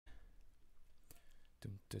Are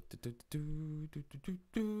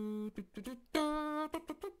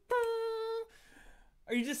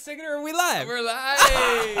you just singing or are we live? We're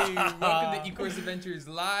live! Welcome to eCourse Adventures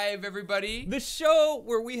Live, everybody. The show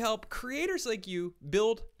where we help creators like you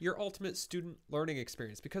build your ultimate student learning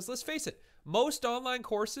experience. Because let's face it, most online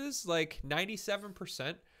courses, like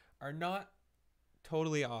 97%, are not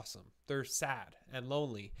totally awesome. They're sad and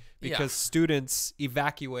lonely because students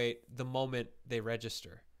evacuate the moment they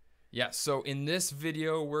register. Yeah, so in this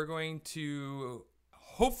video, we're going to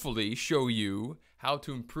hopefully show you how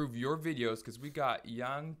to improve your videos because we got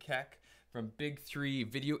Jan Keck from Big 3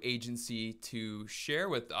 Video Agency to share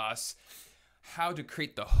with us how to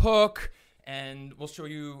create the hook, and we'll show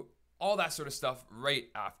you all that sort of stuff right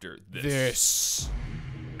after this.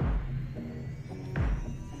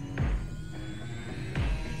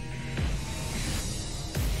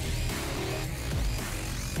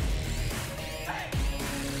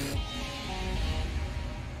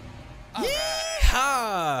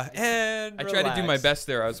 And I tried to do my best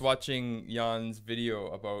there. I was watching Jan's video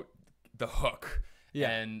about the hook. Yeah.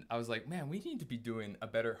 And I was like, man, we need to be doing a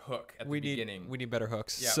better hook at the beginning. We need better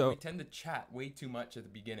hooks. Yeah, so we tend to chat way too much at the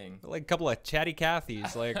beginning. Like a couple of chatty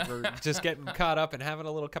Cathys. Like we're just getting caught up and having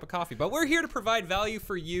a little cup of coffee. But we're here to provide value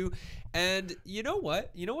for you. And you know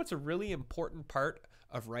what? You know what's a really important part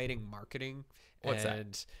of writing marketing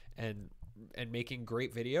and making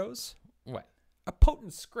great videos? What? A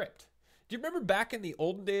potent script. Do you remember back in the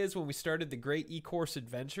olden days when we started the Great eCourse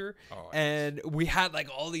Adventure? And we had like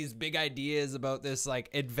all these big ideas about this like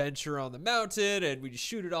adventure on the mountain, and we'd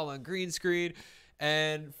shoot it all on green screen.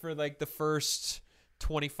 And for like the first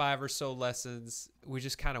 25 or so lessons, we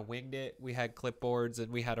just kind of winged it. We had clipboards and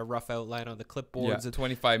we had a rough outline on the clipboards. Yeah, and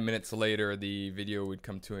 25 minutes later, the video would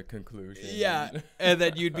come to a conclusion. Yeah, and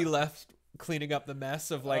then you'd be left cleaning up the mess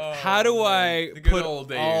of like, how do I put all of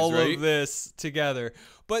this together?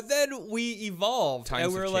 But then we evolved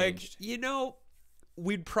and we're like, you know,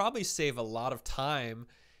 we'd probably save a lot of time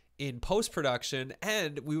in post-production,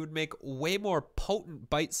 and we would make way more potent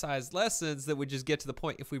bite-sized lessons that would just get to the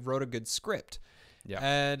point if we wrote a good script. Yeah.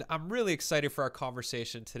 And I'm really excited for our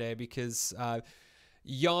conversation today because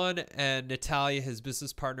Jan and Natalia, his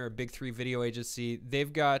business partner at Big 3 Video Agency,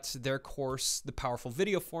 they've got their course, The Powerful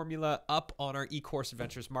Video Formula, up on our eCourse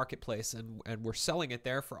Adventures marketplace, and we're selling it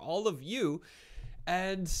there for all of you.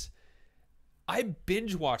 And I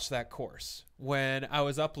binge watched that course when I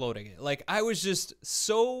was uploading it. Like, I was just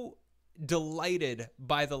so delighted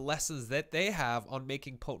by the lessons that they have on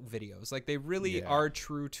making potent videos. Like, they really are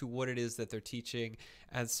true to what it is that they're teaching.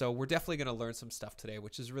 And so we're definitely going to learn some stuff today,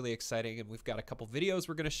 which is really exciting. And we've got a couple videos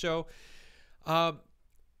we're going to show.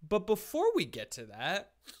 But before we get to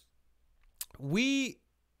that, we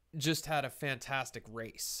just had a fantastic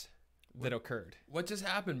race that occurred. What just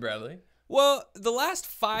happened, Bradley? Well, the last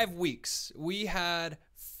 5 weeks, we had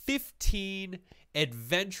 15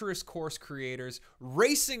 adventurous course creators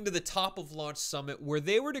racing to the top of Launch Summit where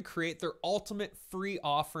they were to create their ultimate free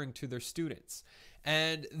offering to their students.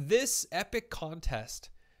 And this epic contest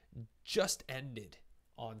just ended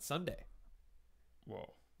on Sunday.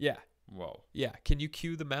 Whoa. Yeah. Whoa. Yeah. Can you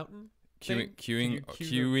cue the mountain? Queuing. Cue.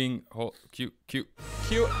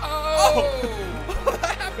 Oh!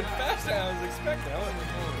 That happened faster than I was expecting.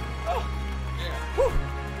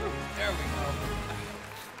 There we go.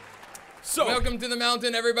 So, welcome to the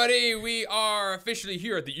mountain, everybody. We are officially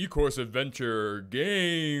here at the eCourse Adventure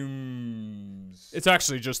Games. It's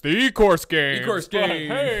actually just the eCourse Games. eCourse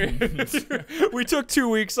Games. Hey. We took 2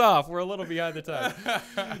 weeks off. We're a little behind the time.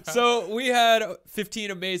 So we had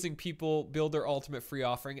 15 amazing people build their ultimate free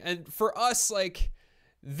offering. And for us, like,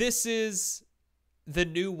 this is the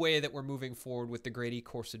new way that we're moving forward with the Great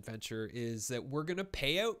eCourse Adventure, is that we're going to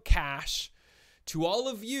pay out cash to all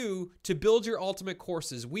of you to build your ultimate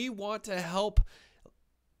courses. We want to help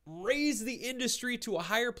raise the industry to a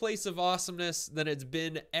higher place of awesomeness than it's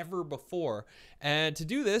been ever before. And to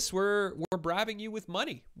do this, we're bribing you with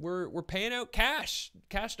money. We're paying out cash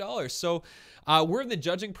dollars. So we're in the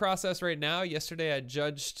judging process right now. Yesterday, I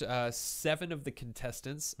judged 7 of the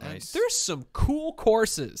contestants. Nice. And there's some cool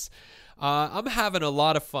courses. I'm having a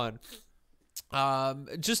lot of fun.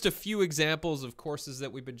 Just a few examples of courses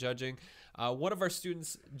that we've been judging. One of our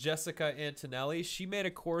students, Jessica Antonelli, she made a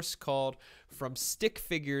course called From Stick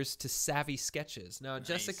Figures to Savvy Sketches. Now, nice.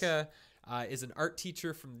 Jessica is an art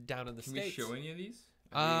teacher from down in the States. Can we show any of these?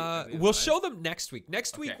 We'll show them next week.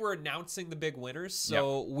 Next week, we're announcing the big winners.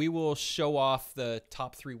 So we will show off the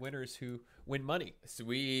top 3 winners who win money.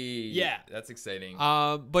 Sweet. Yeah. That's exciting.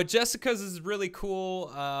 But Jessica's is really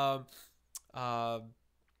cool.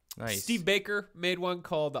 Nice. Steve Baker made one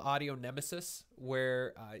called the Audio Nemesis,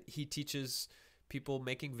 where he teaches people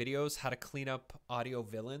making videos how to clean up audio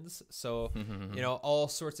villains. So, you know, all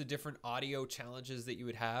sorts of different audio challenges that you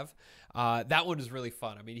would have. That one is really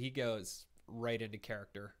fun. I mean, he goes right into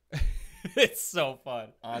character. It's so fun.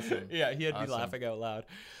 Awesome. Yeah, he had me laughing out loud.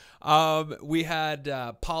 We had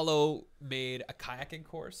Paulo made a kayaking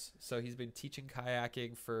course. So he's been teaching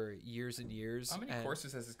kayaking for years and years. How many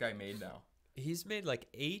courses has this guy made now? He's made like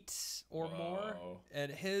 8 or more.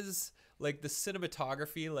 And his, like, the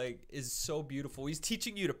cinematography, like, is so beautiful. He's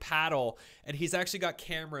teaching you to paddle, and he's actually got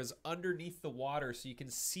cameras underneath the water so you can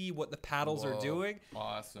see what the paddles are doing.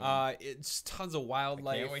 Awesome. It's tons of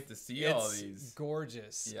wildlife. I can't wait to see all these.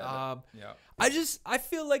 Gorgeous. Yeah. I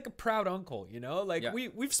feel like a proud uncle, you know? Like,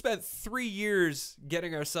 we've spent 3 years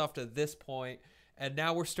getting ourselves to this point, and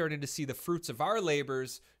now we're starting to see the fruits of our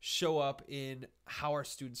labors show up in how our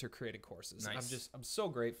students are creating courses. Nice. I'm so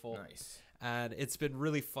grateful. Nice. And it's been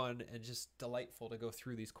really fun and just delightful to go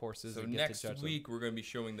through these courses. So and next week, we're going to be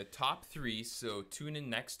showing the top 3. So tune in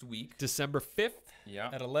next week. December 5th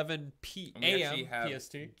at 11 p.m.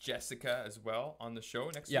 PST. Jessica as well on the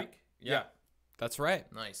show next week. Yeah, that's right.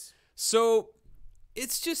 Nice. So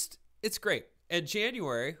it's great. In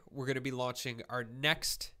January, we're going to be launching our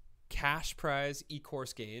next cash prize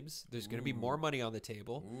e-course games. There's going to be more money on the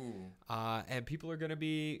table. And people are going to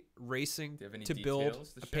be racing to build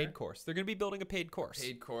a paid course. They're going to be building a paid course.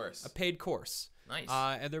 A paid course. Nice.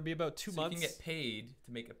 And there'll be about 2 months. You can get paid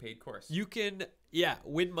to make a paid course. You can,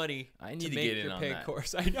 win money I need to to make get in your on paid that.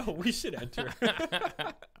 course. I know, we should enter.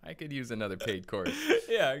 I could use another paid course.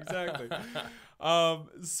 Yeah, exactly.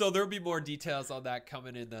 So there'll be more details on that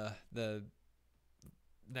coming in the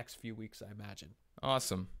next few weeks, I imagine.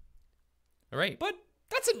 Awesome. All right. But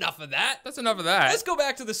that's enough of that. Let's go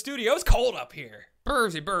back to the studio. It's cold up here.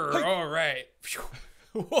 Bursy burr. Hey. All right. It's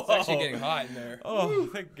actually getting hot in there. Oh,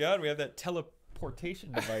 thank God we have that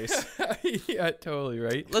teleportation device. Yeah, totally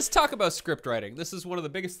right. Let's talk about script writing. This is one of the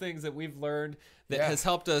biggest things that we've learned that has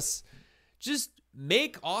helped us just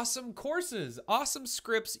make awesome courses. Awesome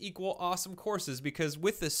scripts equal awesome courses, because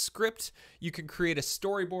with the script, you can create a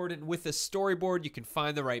storyboard, and with a storyboard, you can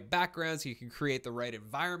find the right backgrounds, you can create the right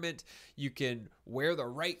environment, you can wear the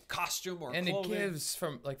right costume or clothing. And it gives,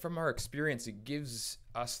 from our experience, it gives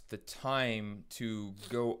us the time to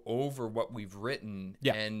go over what we've written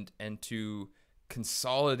and to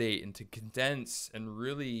consolidate and to condense and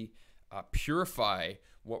really purify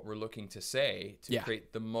what we're looking to say to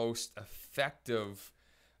create the most effective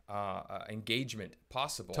engagement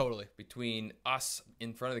possible. Totally. Between us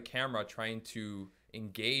in front of the camera trying to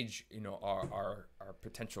engage, our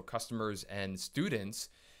potential customers and students,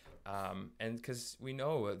 and because we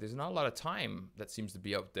know there's not a lot of time that seems to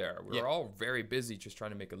be out there. We're all very busy just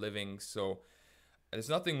trying to make a living. So there's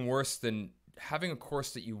nothing worse than having a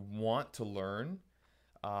course that you want to learn,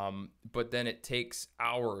 but then it takes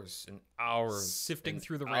hours and hours sifting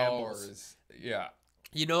through the rambles. Yeah.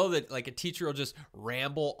 You know that, like, a teacher will just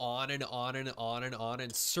ramble on and on and on and on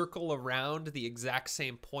and circle around the exact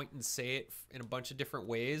same point and say it in a bunch of different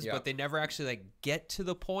ways, but they never actually, like, get to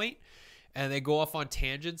the point, and they go off on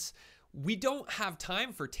tangents. We don't have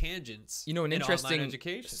time for tangents. An interesting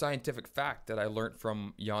scientific fact that I learned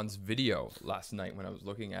from Jan's video last night when I was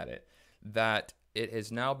looking at it, that it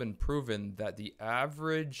has now been proven that the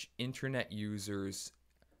average internet user's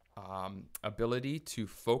ability to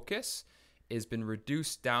focus has been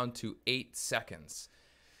reduced down to 8 seconds.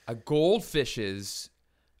 A goldfish's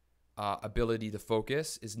ability to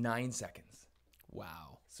focus is 9 seconds.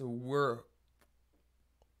 Wow. So we're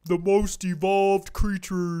the most evolved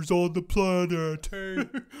creatures on the planet. Hey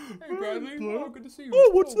Bradley. Oh, good to see you. Oh,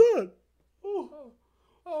 what's that?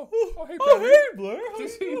 Hey, Bradley. Hey, Blair. Good to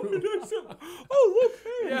see you. Look,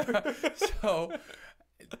 hey. Yeah. So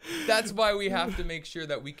that's why we have to make sure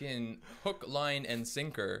that we can hook, line, and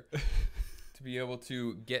sinker to be able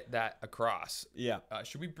to get that across. Yeah.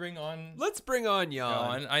 Should we bring on... Let's bring on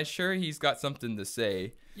Jan. I'm sure he's got something to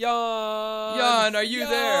say. Jan, are you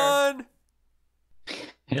there?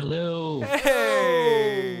 Hello.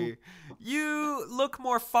 Hey. You look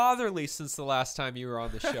more fatherly since the last time you were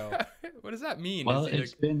on the show. What does that mean? Well,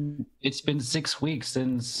 it's been 6 weeks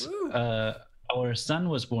since our son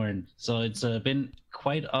was born, so it's been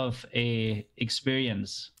quite of a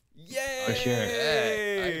experience. Yay! For sure.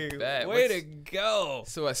 I bet. Way to go.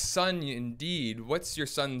 So a son indeed. What's your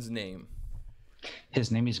son's name?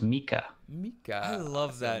 His name is Mika. Mika. I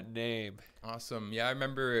love that name. Awesome. Yeah, I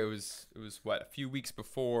remember it was a few weeks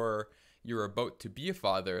before you were about to be a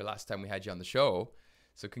father last time we had you on the show.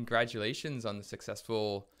 So congratulations on the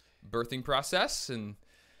successful birthing process. And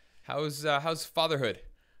how's fatherhood?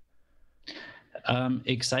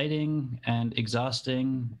 Exciting and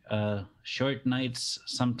exhausting. Short nights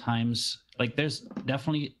sometimes. Like, there's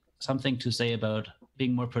definitely something to say about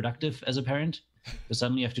being more productive as a parent, because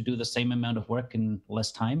suddenly you have to do the same amount of work in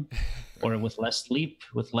less time, or with less sleep,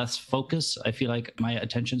 with less focus. I feel like my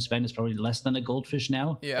attention span is probably less than a goldfish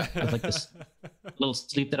now. Yeah. With like this little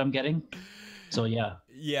sleep that I'm getting. So yeah.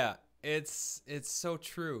 Yeah. It's so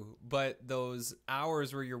true, but those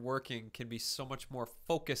hours where you're working can be so much more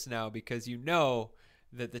focused now, because you know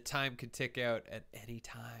that the time could tick out at any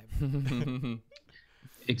time.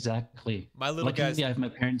 Exactly. My little Luckily, guys, I have my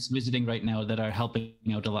parents visiting right now that are helping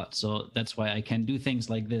out a lot, so that's why I can do things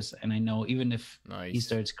like this. And I know even if he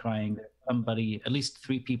starts crying, there's somebody, at least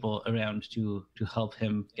 3 people around to help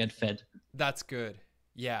him get fed. That's good.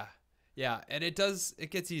 Yeah. Yeah, and it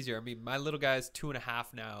gets easier. I mean, my little guy's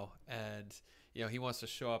 2.5 now, and you know, he wants to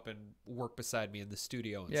show up and work beside me in the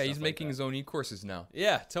studio. And yeah, he's making his own e-courses now.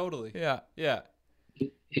 Yeah, totally. Yeah.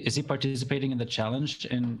 Is he participating in the challenge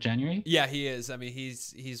in January? Yeah, he is. I mean,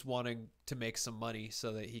 he's wanting to make some money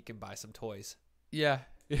so that he can buy some toys. Yeah.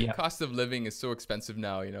 Yeah. Cost of living is so expensive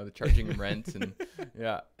now, you know, they're charging him rent, and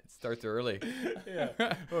yeah, it starts early.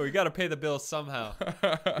 Yeah. Oh, we got to pay the bills somehow.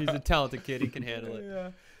 He's a talented kid. He can handle it.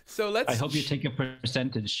 Yeah. So let's. I hope you take a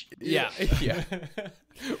percentage. Yeah. Yeah.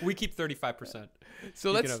 We keep 35%.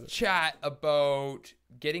 So let's chat about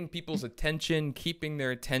getting people's attention, keeping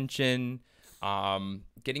their attention,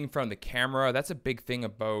 getting in front of the camera. That's a big thing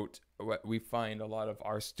about what we find a lot of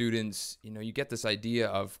our students. You know, you get this idea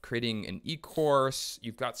of creating an e-course,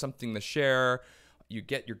 you've got something to share, you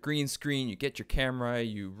get your green screen, you get your camera,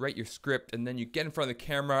 you write your script, and then you get in front of the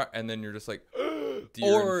camera, and then you're just like,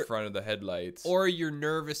 deer in front of the headlights. Or your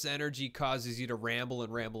nervous energy causes you to ramble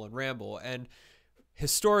and ramble and ramble. And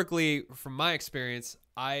historically, from my experience,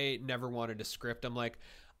 I never wanted a script. I'm like,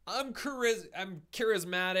 I'm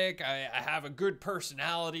charismatic. I have a good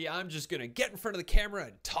personality. I'm just going to get in front of the camera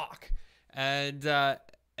and talk. And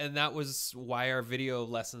that was why our video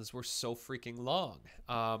lessons were so freaking long.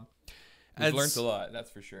 We've learned a lot, that's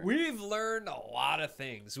for sure. We've learned a lot of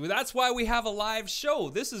things. That's why we have a live show.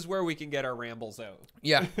 This is where we can get our rambles out.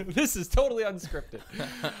 Yeah. This is totally unscripted.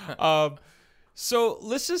 So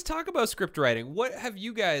let's just talk about script writing. What have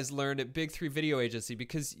you guys learned at Big 3 Video Agency?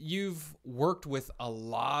 Because you've worked with a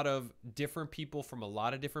lot of different people from a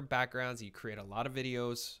lot of different backgrounds. You create a lot of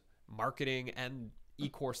videos, marketing, and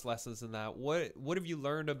e-course lessons and that. What have you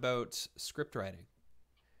learned about script writing?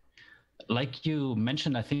 Like you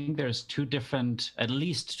mentioned, I think there's at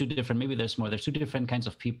least two different, maybe there's more. There's 2 different kinds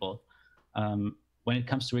of people. When it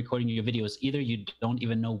comes to recording your videos, either you don't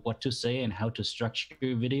even know what to say and how to structure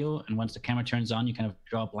your video, and once the camera turns on, you kind of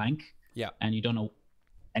draw blank. Yeah. And you don't know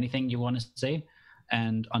anything you want to say.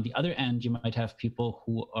 And on the other end, you might have people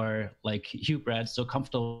who are like you, Brad, so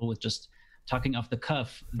comfortable with just talking off the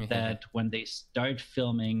cuff that when they start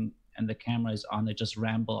filming and the camera is on, they just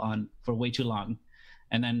ramble on for way too long.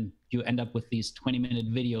 And then you end up with these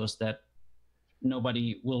 20-minute videos that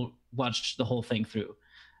nobody will watch the whole thing through.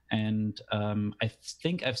 And I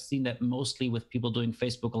think I've seen that mostly with people doing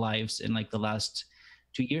Facebook Lives in like the last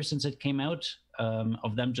 2 years since it came out,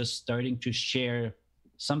 of them just starting to share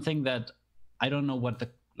something that I don't know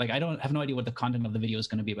I don't have no idea what the content of the video is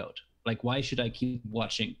going to be about. Like, why should I keep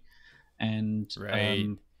watching? And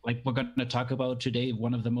like we're going to talk about today,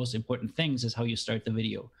 one of the most important things is how you start the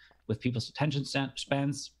video, with people's attention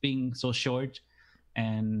spans being so short,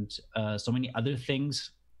 and so many other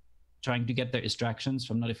things, trying to get their distractions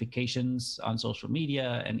from notifications on social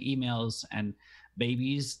media and emails and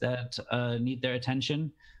babies that need their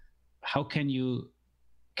attention. How can you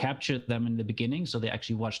capture them in the beginning so they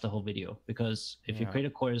actually watch the whole video? Because if you create a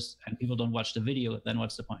course and people don't watch the video, then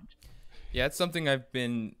what's the point? Yeah, it's something I've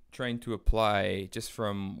been trying to apply just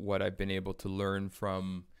from what I've been able to learn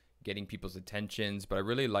from getting people's attentions, but I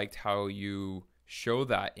really liked how you show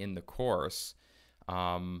that in the course.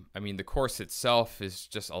 I mean, the course itself is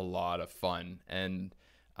just a lot of fun, and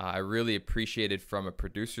I really appreciated from a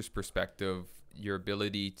producer's perspective your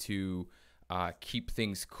ability to keep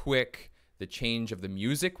things quick. The change of the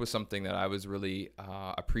music was something that I was really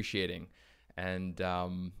appreciating, and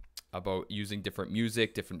about using different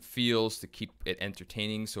music, different feels to keep it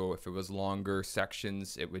entertaining. So if it was longer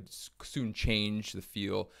sections, it would soon change the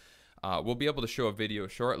feel. We'll be able to show a video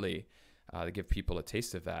shortly to give people a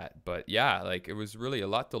taste of that. But yeah, like it was really a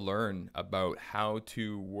lot to learn about how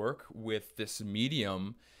to work with this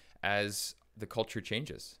medium as the culture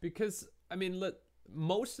changes. Because, I mean,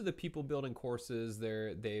 most of the people building courses,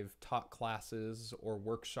 they've taught classes or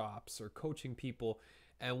workshops or coaching people.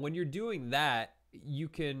 And when you're doing that, you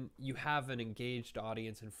have an engaged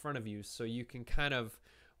audience in front of you, so you can kind of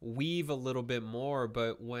weave a little bit more.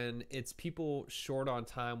 But when it's people short on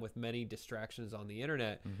time with many distractions on the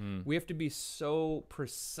internet, we have to be so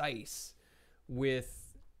precise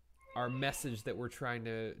with our message that we're trying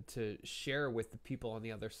to share with the people on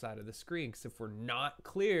the other side of the screen. Because if we're not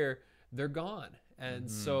clear, they're gone. And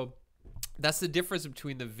so that's the difference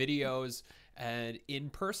between the videos and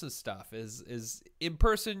in-person stuff. Is in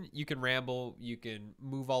person, you can ramble, you can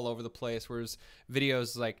move all over the place, whereas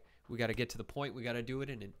videos, like, we got to get to the point, we got to do it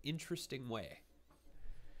in an interesting way.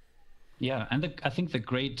 Yeah, and I think the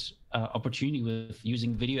great opportunity with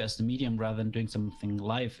using video as the medium rather than doing something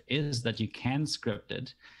live is that you can script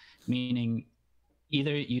it, meaning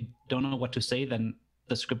either you don't know what to say, then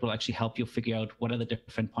the script will actually help you figure out what are the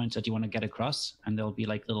different points that you want to get across, and there'll be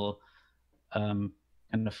like little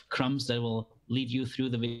kind of crumbs that will lead you through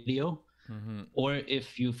the video. Or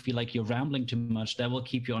if you feel like you're rambling too much, that will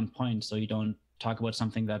keep you on point, so you don't talk about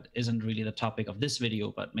something that isn't really the topic of this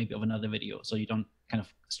video, but maybe of another video, so you don't kind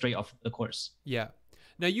of stray off the course. Yeah.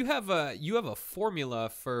 Now you have a formula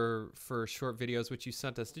for short videos which you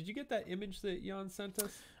sent us. Did you get that image that Jan sent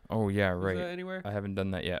us? Oh yeah, right. Is that anywhere? I haven't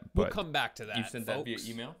done that yet. We'll come back to that. You sent that via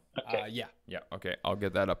email? Okay. Yeah. Yeah. Okay. I'll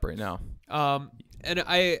get that up right now. And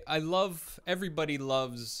I love, everybody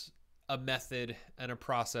loves a method and a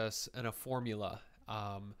process and a formula.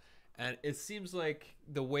 And it seems like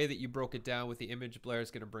the way that you broke it down with the image Blair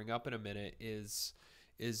is going to bring up in a minute is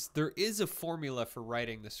there is a formula for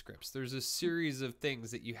writing the scripts. There's a series of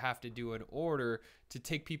things that you have to do in order to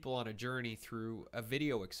take people on a journey through a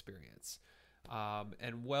video experience.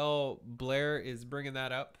 And while Blair is bringing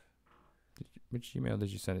that up, Which email did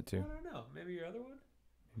you send it to? I don't know. Maybe your other one?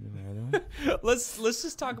 Maybe my other one? let's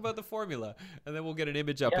just talk about the formula, and then we'll get an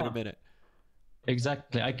image up in a minute.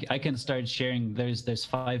 Exactly. I can start sharing. There's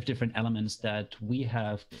 5 different elements that we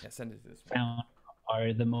have send it to this found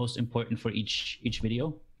are the most important for each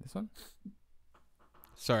video. This one?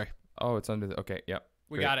 Sorry. Oh, it's under the... Okay, yep.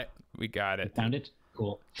 We got it. We got it. Found it?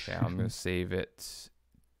 Cool. Okay, I'm going to save it.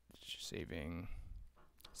 Saving.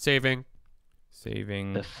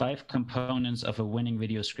 The 5 components of a winning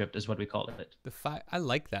video script is what we call it. I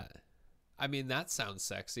like that. I mean, that sounds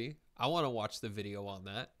sexy. I want to watch the video on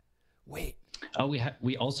that. Wait. Oh,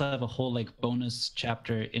 we also have a whole like bonus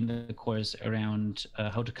chapter in the course around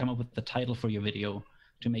how to come up with the title for your video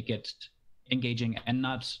to make it engaging and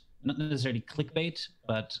not necessarily clickbait,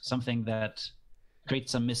 but something that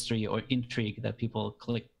creates some mystery or intrigue that people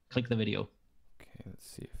click the video. Okay, let's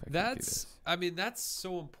see if I can do this. I mean, that's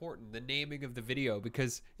so important, the naming of the video,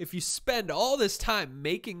 because if you spend all this time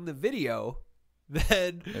making the video,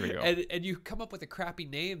 then there we go. And you come up with a crappy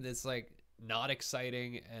name that's like not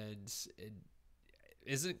exciting and it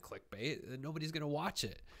isn't clickbait, nobody's gonna watch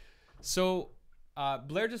it. So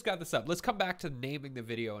Blair just got this up. Let's come back to naming the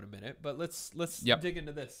video in a minute, but let's dig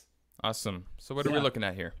into this. Awesome. So what are we looking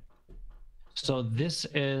at here? So this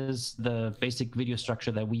is the basic video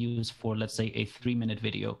structure that we use for, let's say, a 3-minute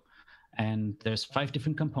video. And there's 5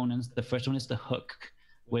 different components. The first one is the hook,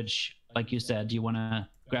 which, like you said, you want to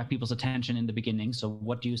grab people's attention in the beginning. So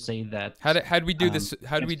what do you say that... How did we do this?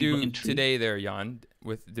 How did we do today there, Jan?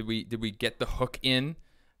 Did we get the hook in?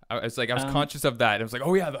 I was conscious of that. I was like,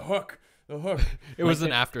 oh yeah, the hook. The hook. It was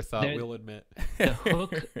an afterthought, we'll admit.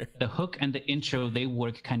 The hook and the intro, they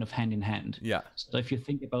work kind of hand in hand. Yeah. So if you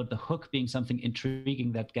think about the hook being something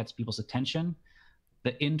intriguing that gets people's attention,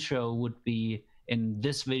 the intro would be, in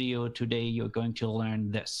this video today, you're going to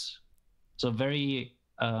learn this. So very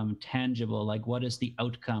tangible, like what is the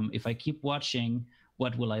outcome? If I keep watching,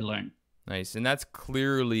 what will I learn? Nice. And that's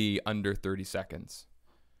clearly under 30 seconds.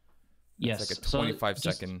 Yes, like a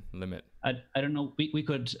 25-second limit. I don't know. We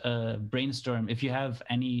could brainstorm. If you have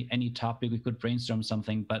any topic, we could brainstorm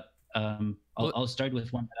something. But I'll start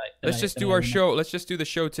with one. Let's just do our show. Let's just do the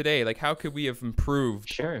show today. Like, how could we have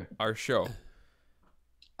improved our show?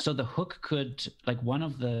 So the hook could, like, one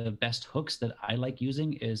of the best hooks that I like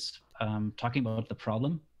using is talking about the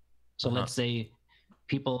problem. So let's say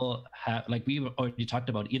people have, like we already talked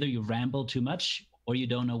about, either you ramble too much or you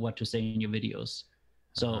don't know what to say in your videos.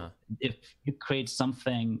 So if you create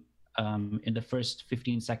something in the first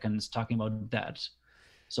 15 seconds talking about that,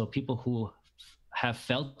 so people who have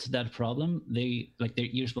felt that problem, they like their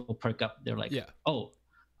ears will perk up. They're like, oh,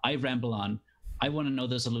 I ramble on. I want to know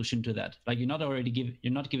the solution to that. Like you're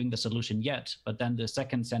not giving the solution yet, but then the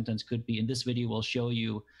second sentence could be, in this video, we'll show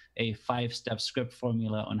you a 5-step script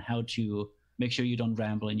formula on how to make sure you don't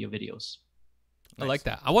ramble in your videos. I like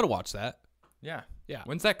that. I want to watch that. Yeah. Yeah.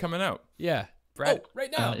 When's that coming out? Yeah. Brad? Oh, right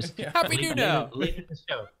now. Happy New Now. Later the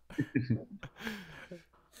show.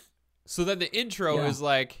 So then the intro is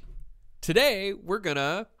like, today we're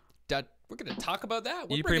gonna We're gonna talk about that.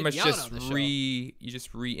 You pretty much just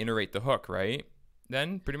reiterate the hook, right?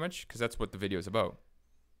 Then pretty much, because that's what the video is about.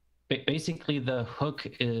 Basically, the hook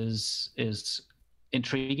is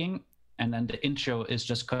intriguing, and then the intro is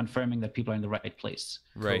just confirming that people are in the right place.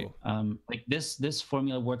 Right. Like this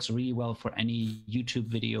formula works really well for any YouTube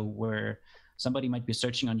video where somebody might be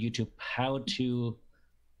searching on YouTube how to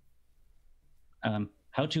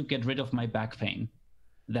get rid of my back pain.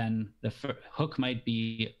 Then the hook might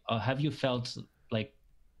be, have you felt like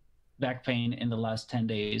back pain in the last 10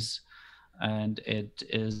 days? And it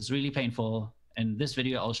is really painful. In this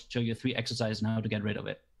video, I'll show you 3 exercises on how to get rid of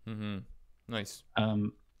it. Mm-hmm. Nice.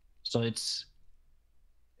 So it's,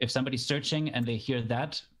 if somebody's searching and they hear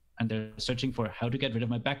that, and they're searching for how to get rid of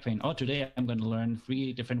my back pain, today I'm going to learn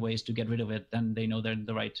 3 different ways to get rid of it, then they know they're in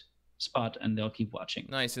the right spot and they'll keep watching.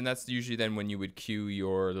 Nice. And that's usually then when you would cue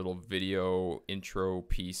your little video intro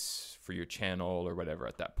piece for your channel or whatever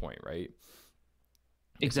at that point, right?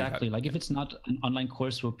 Exactly. Like if it's not an online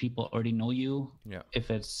course where people already know you, if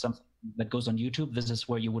it's something that goes on YouTube, this is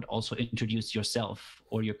where you would also introduce yourself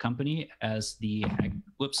or your company as the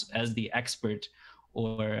expert,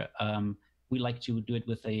 or we like to do it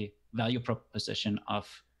with a value proposition of,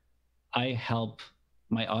 I help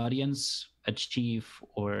my audience achieve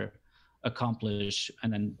or accomplish,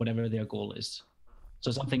 and then whatever their goal is.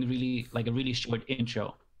 So something really like a really short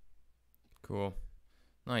intro. Cool.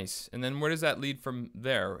 Nice. And then where does that lead from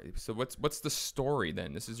there? So what's the story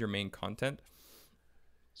then? This is your main content?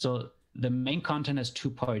 So the main content has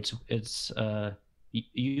 2 parts. It's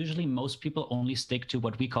usually most people only stick to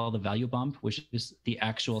what we call the value bomb, which is the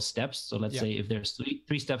actual steps. So let's say if there's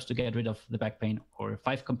 3 steps to get rid of the back pain, or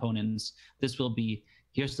 5 components, this will be,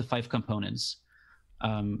 here's the 5 components.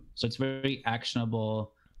 So it's very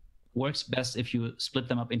actionable. Works best if you split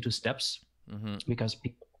them up into steps, because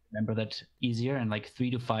people remember that easier, and like 3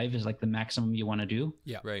 to 5 is like the maximum you want to do.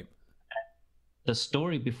 Yeah. Right. The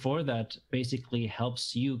story before that basically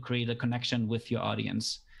helps you create a connection with your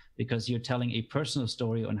audience, because you're telling a personal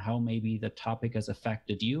story on how maybe the topic has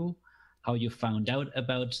affected you, how you found out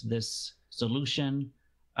about this solution,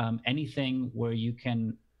 anything where you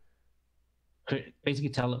can basically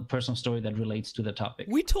tell a personal story that relates to the topic.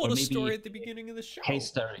 We told a story at the beginning of the show. Case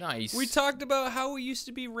study. Nice. We talked about how we used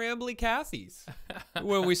to be rambly Cathy's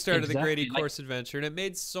when we started the Grady Course Adventure, and it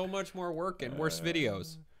made so much more work and worse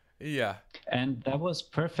videos. Yeah. And that was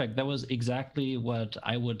perfect. That was exactly what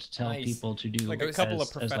I would tell people to do. Like a couple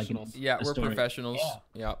of professionals. We're professionals.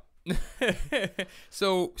 Yeah.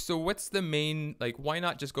 So what's the main, like, why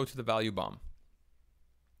not just go to the value bomb?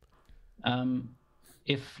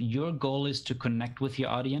 If your goal is to connect with your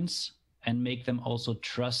audience and make them also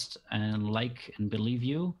trust and like and believe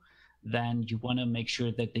you, then you want to make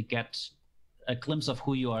sure that they get a glimpse of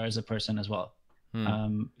who you are as a person as well.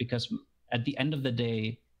 Because at the end of the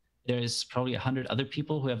day, there is probably 100 other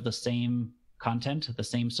people who have the same content, the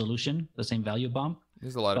same solution, the same value bomb.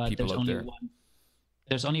 There's a lot of people out there.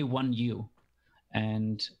 There's only one you.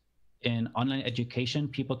 And in online education,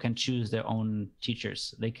 people can choose their own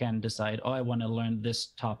teachers. They can decide, I want to learn this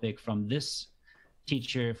topic from this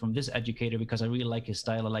teacher, from this educator, because I really like his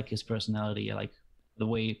style, I like his personality, I like the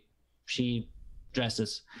way she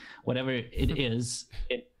dresses. Whatever it is,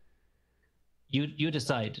 you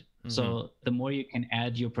decide. So the more you can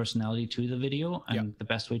add your personality to the video, and the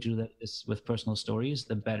best way to do that is with personal stories,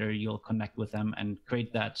 the better you'll connect with them and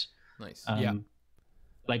create that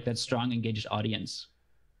like that strong, engaged audience.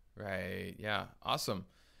 Right. Yeah. Awesome.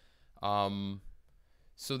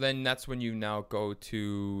 So then that's when you now go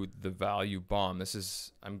to the value bomb.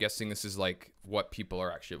 I'm guessing this is like what people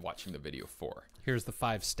are actually watching the video for. Here's the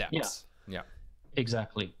 5 steps. Yeah.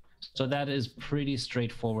 Exactly. So that is pretty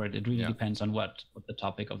straightforward. It really depends on what the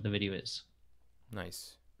topic of the video is.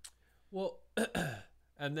 Nice. Well,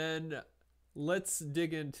 and then let's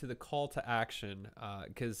dig into the call to action,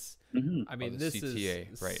 because I mean, this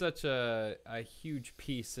CTA, is such a huge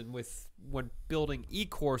piece. And when building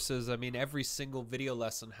e-courses, I mean, every single video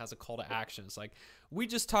lesson has a call to action. It's like, we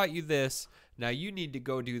just taught you this, now you need to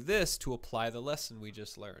go do this to apply the lesson we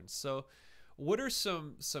just learned. So what are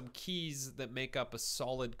some keys that make up a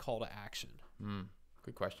solid call to action?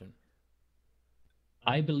 Good question.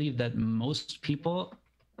 I believe that most people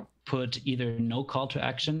put either no call to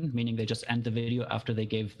action, meaning they just end the video after they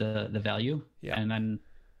gave the value, and then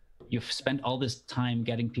you've spent all this time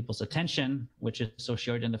getting people's attention, which is so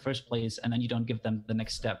short in the first place, and then you don't give them the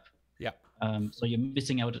next step. So you're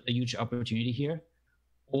missing out a huge opportunity here,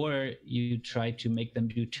 or you try to make them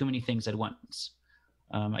do too many things at once.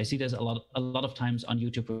 I see there's a lot of times on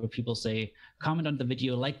YouTube where people say, comment on the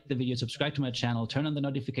video, like the video, subscribe to my channel, turn on the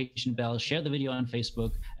notification bell, share the video on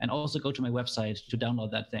Facebook, and also go to my website to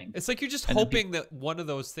download that thing. It's like you're just hoping that one of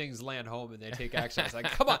those things land home and they take action. It's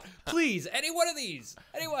like, come on, please, any one of these,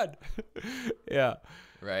 anyone. Yeah.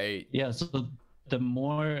 Right. Yeah. So the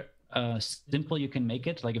more simple you can make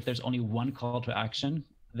it, like if there's only one call to action,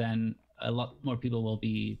 then a lot more people will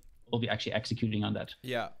be actually executing on that.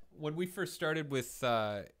 Yeah. When we first started with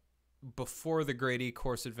before the Great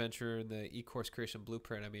E-Course Adventure and the E-Course Creation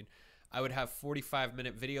Blueprint, I mean, I would have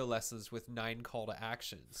 45-minute video lessons with 9 call to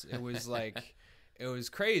actions. It was like, it was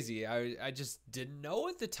crazy. I just didn't know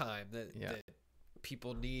at the time that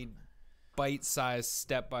people need bite-sized,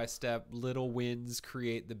 step-by-step, little wins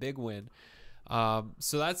create the big win.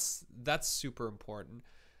 So that's super important.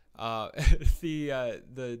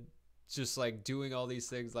 The just like doing all these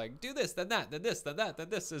things, like do this, then that, then this, then that, then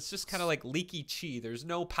this. It's just kind of like leaky chi. There's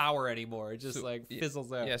no power anymore. It just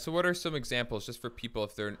fizzles out. Yeah. So what are some examples just for people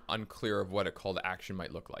if they're unclear of what a call to action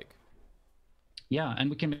might look like? Yeah, and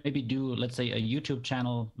we can maybe do, let's say, a YouTube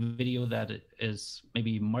channel video that is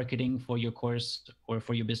maybe marketing for your course or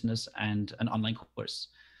for your business and an online course.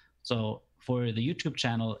 So for the YouTube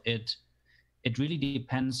channel, it really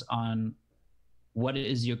depends on what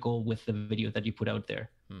is your goal with the video that you put out there.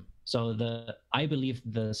 So I believe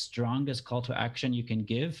the strongest call to action you can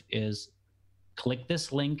give is click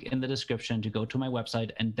this link in the description to go to my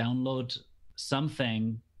website and download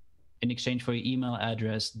something in exchange for your email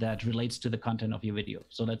address that relates to the content of your video.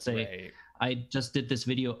 So let's say I just did this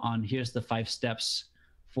video on here's the 5 steps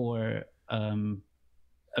for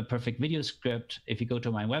a perfect video script. If you go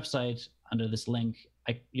to my website under this link,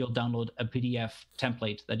 you'll download a PDF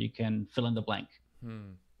template that you can fill in the blank.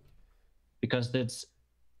 Because that's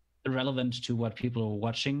relevant to what people are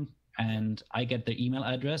watching, and I get their email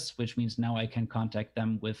address, which means now I can contact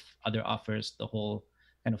them with other offers, the whole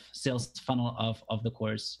kind of sales funnel of the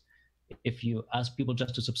course. If you ask people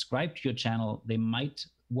just to subscribe to your channel, they might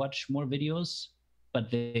watch more videos,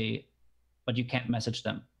 but you can't message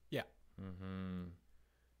them. Yeah.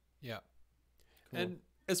 Yeah. Cool. And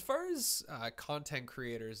as far as content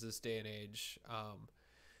creators this day and age,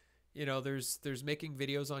 there's making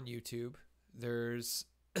videos on YouTube. There's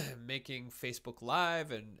making Facebook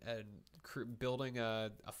Live and building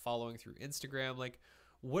a following through Instagram. Like,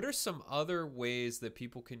 what are some other ways that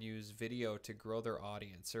people can use video to grow their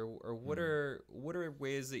audience, or what are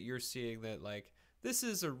ways that you're seeing that, like, this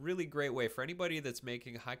is a really great way for anybody that's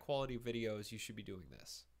making high quality videos? You should be doing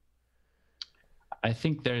this. I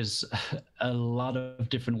think there's a lot of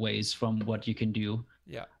different ways from what you can do.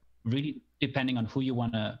 Yeah. Really depending on who you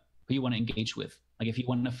wanna engage with. Like if you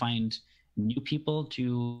want to find new people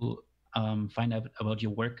to find out about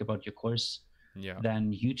your work, about your course,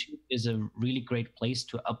 then YouTube is a really great place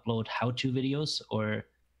to upload how-to videos or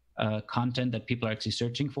content that people are actually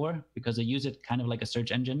searching for, because they use it kind of like a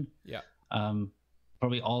search engine. Yeah.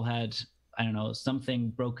 Probably all had, I don't know, something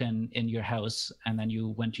broken in your house, and then you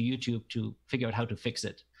went to YouTube to figure out how to fix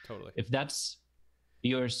it. Totally. If that's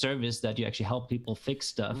your service, that you actually help people fix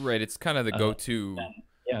stuff. Right. It's kind of the go-to.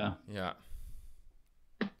 Yeah.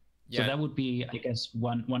 So that would be, I guess,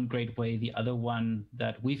 one great way. The other one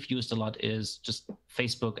that we've used a lot is just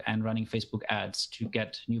Facebook and running Facebook ads to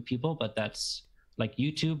get new people. But that's like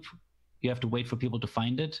YouTube. You have to wait for people to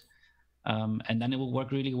find it. And then it will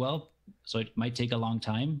work really well. So it might take a long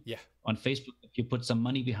time. Yeah. On Facebook, if you put some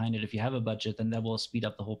money behind it, if you have a budget, then that will speed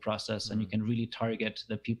up the whole process, and you can really target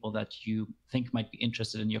the people that you think might be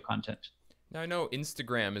interested in your content. Now, I know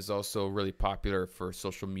Instagram is also really popular for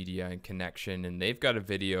social media and connection, and they've got a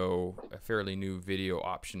fairly new video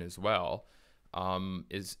option as well.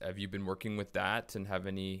 Have you been working with that and have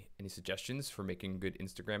any suggestions for making good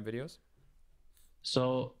Instagram videos?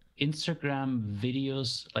 So Instagram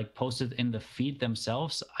videos, like posted in the feed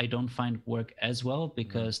themselves, I don't find work as well,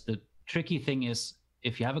 because the tricky thing is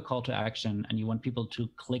if you have a call to action and you want people to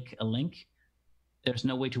click a link, there's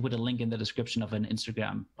no way to put a link in the description of an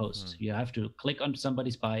Instagram post. You have to click on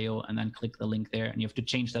somebody's bio and then click the link there, and you have to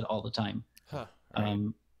change that all the time.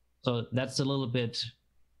 So that's a little bit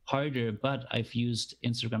harder, but I've used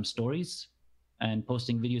Instagram stories and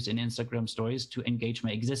posting videos in Instagram stories to engage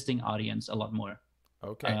my existing audience a lot more.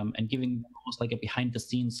 Okay. And giving almost like a behind the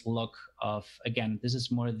scenes look of, again, this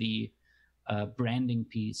is more the branding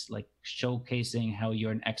piece, like showcasing how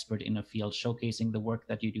you're an expert in a field, showcasing the work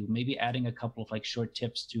that you do, maybe adding a couple of like short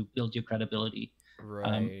tips to build your credibility.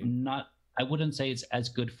 Right. I wouldn't say it's as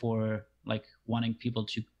good for like wanting people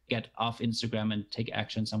to get off Instagram and take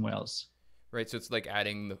action somewhere else. Right. So it's like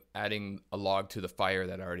adding a log to the fire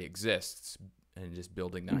that already exists, and just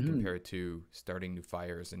building that compared to starting new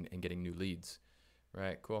fires and getting new leads.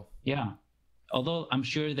 Right. Cool. Yeah. Although I'm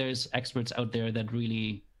sure there's experts out there that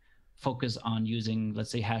really focus on using, let's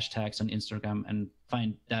say, hashtags on Instagram and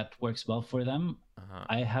find that works well for them.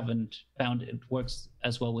 I haven't found it works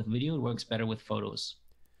as well with video. It works better with photos.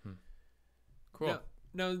 Cool.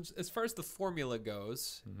 Now, as far as the formula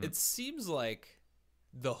goes, it seems like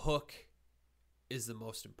the hook is the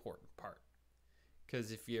most important part.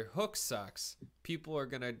 Because if your hook sucks, people are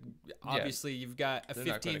going to... Obviously, you've got a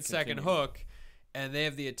 15-second hook, and they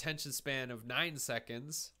have the attention span of 9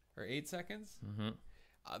 seconds, or 8 seconds?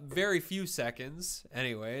 Very few seconds,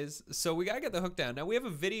 anyways. So we got to get the hook down. Now, we have a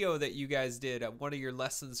video that you guys did, one of your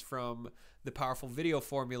lessons from the powerful video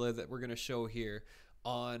formula that we're going to show here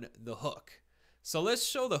on the hook. So let's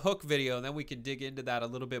show the hook video, and then we can dig into that a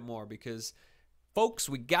little bit more, because, folks,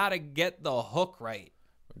 we got to get the hook right.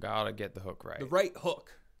 We got to get the hook right. The right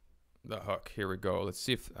hook. The hook. Here we go. Let's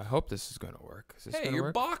see if... I hope this is going to work. Is this hey, you're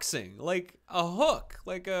work? Boxing. Like a hook.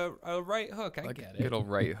 Like a right hook. I get it. Good old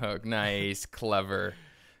right hook. Nice. Clever.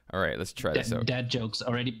 All right, let's try this out. Dad jokes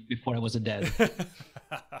already before I was a dad.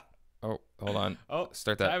 Oh, hold on. Oh,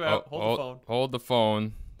 start that. Time out. Hold the phone. Hold the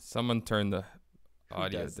phone. Someone turn the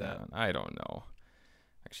audio down. I don't know.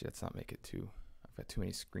 Actually, let's not make it too... I've got too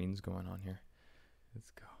many screens going on here.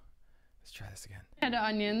 Let's go. Let's try this again. I had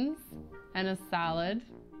onions and a salad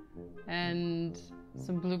and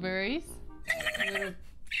some blueberries.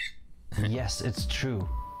 Yes, it's true.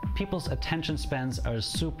 People's attention spans are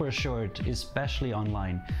super short, especially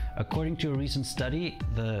online. According to a recent study,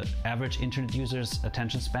 the average internet user's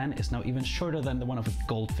attention span is now even shorter than the one of a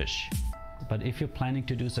goldfish. But if you're planning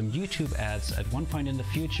to do some YouTube ads at one point in the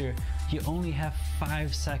future, you only have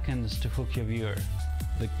 5 seconds to hook your viewer.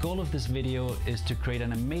 The goal of this video is to create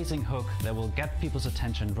an amazing hook that will get people's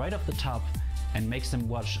attention right off the top and makes them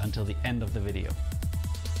watch until the end of the video.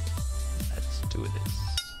 Let's do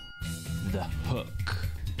this. The hook.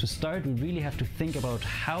 To start, we really have to think about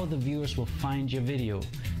how the viewers will find your video.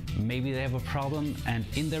 Maybe they have a problem and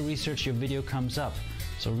in their research your video comes up.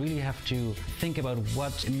 So really have to think about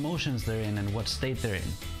what emotions they're in and what state they're in.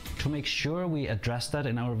 To make sure we address that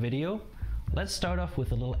in our video, let's start off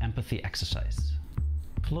with a little empathy exercise.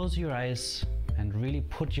 Close your eyes and really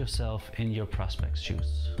put yourself in your prospect's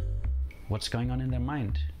shoes. What's going on in their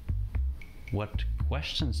mind? What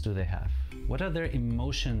questions do they have? What are their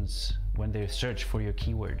emotions when they search for your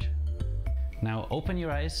keyword? Now open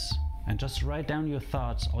your eyes and just write down your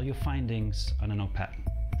thoughts, all your findings on a notepad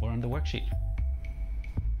or on the worksheet.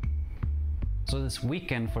 So this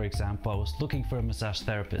weekend, for example, I was looking for a massage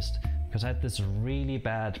therapist because I had this really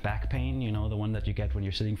bad back pain, you know, the one that you get when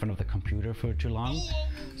you're sitting in front of the computer for too long.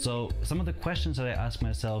 So some of the questions that I ask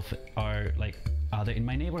myself are like, are they in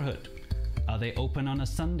my neighborhood? Are they open on a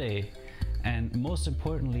Sunday? And most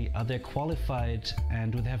importantly, are they qualified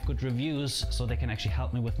and do they have good reviews so they can actually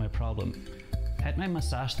help me with my problem? Had my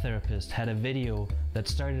massage therapist had a video that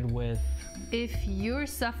started with, if you're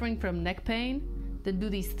suffering from neck pain, then do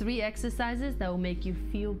these 3 exercises that will make you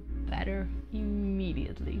feel better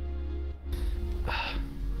immediately.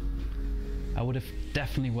 I would have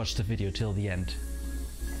definitely watched the video till the end.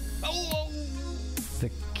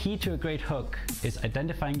 The key to a great hook is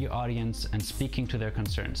identifying your audience and speaking to their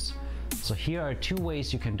concerns. So here are 2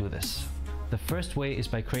 ways you can do this. The first way is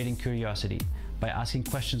by creating curiosity, by asking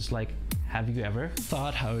questions like, have you ever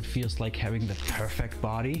thought how it feels like having the perfect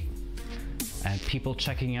body? And people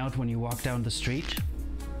checking out when you walk down the street?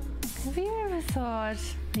 Have you ever thought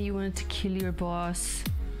that you wanted to kill your boss,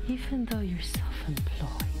 even though you're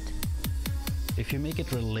self-employed? If you make it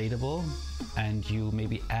relatable and you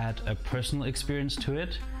maybe add a personal experience to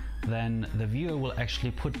it, then the viewer will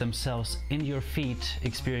actually put themselves in your feet,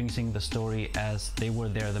 experiencing the story as they were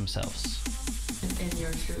there themselves. In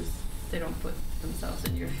your shoes, they don't put themselves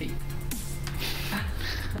in your feet.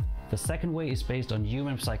 The second way is based on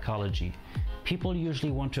human psychology. People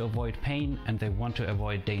usually want to avoid pain and they want to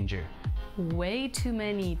avoid danger. Way too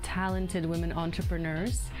many talented women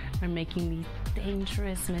entrepreneurs are making these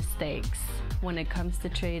dangerous mistakes when it comes to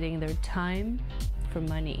trading their time for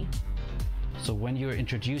money. So when you're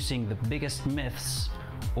introducing the biggest myths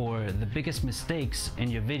or the biggest mistakes in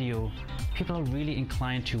your video, people are really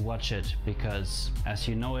inclined to watch it because, as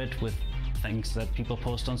you know it with things that people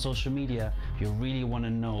post on social media, you really want to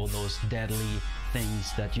know those deadly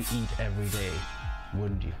things that you eat every day,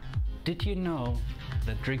 wouldn't you? Did you know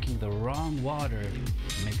that drinking the wrong water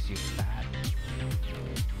makes you fat?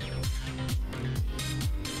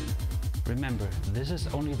 Remember, this is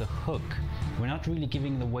only the hook. We're not really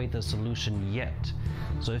giving away the solution yet.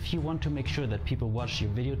 So if you want to make sure that people watch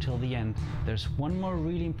your video till the end, there's one more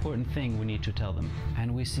really important thing we need to tell them.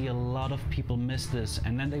 And we see a lot of people miss this,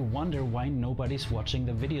 and then they wonder why nobody's watching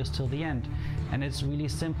the videos till the end. And it's really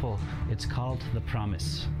simple. It's called the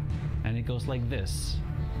promise. And it goes like this.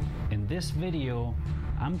 In this video,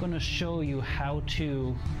 I'm gonna show you how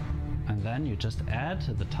to, and then you just add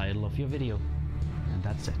the title of your video. And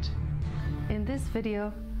that's it. In this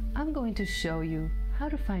video, I'm going to show you how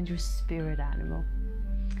to find your spirit animal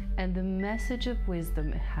and the message of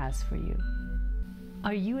wisdom it has for you.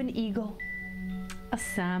 Are you an eagle, a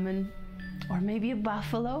salmon, or maybe a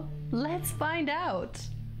buffalo? Let's find out.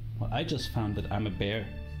 Well, I just found that I'm a bear.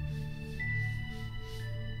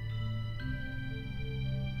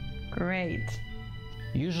 Great.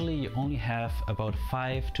 Usually you only have about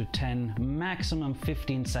 5 to 10, maximum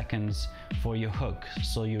 15 seconds for your hook.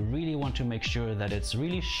 So you really want to make sure that it's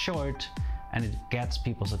really short and it gets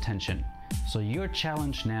people's attention. So your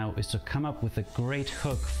challenge now is to come up with a great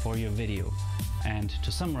hook for your video. And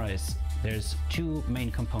to summarize, there's two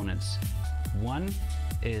main components. One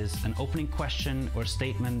is an opening question or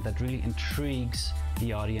statement that really intrigues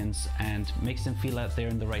the audience and makes them feel that they're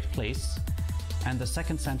in the right place. And the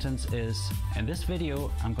second sentence is, in this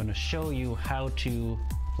video, I'm going to show you how to,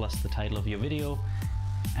 plus the title of your video.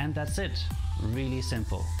 And that's it. Really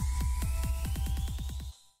simple.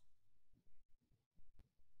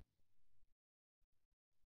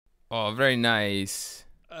 Oh, very nice.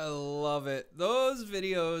 I love it. Those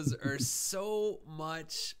videos are so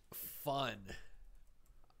much fun.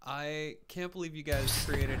 I can't believe you guys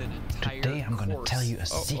created an entire Today I'm going to tell you a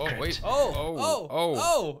secret. secret. A secret?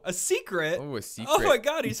 Oh, a secret. Oh my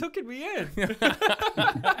God, he's hooking me in.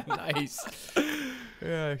 Nice.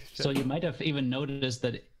 Yeah. So you might have even noticed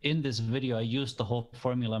that in this video, I used the whole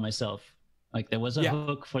formula myself. Like there was a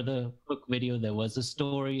hook for the hook video. There was a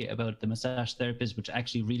story about the massage therapist, which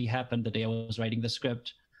actually really happened the day I was writing the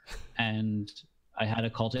script. And I had a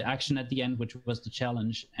call to action at the end, which was the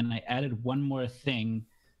challenge. And I added one more thing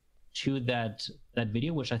to that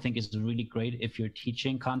video, which I think is really great if you're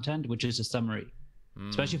teaching content, which is a summary.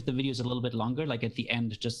 Especially if the video is a little bit longer, like at the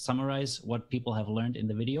end, just summarize what people have learned in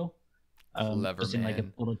the video. Clever, just in like a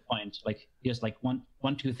bullet point, like here's like one,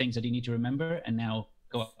 two things that you need to remember, and now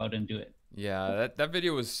go out and do it. Yeah, that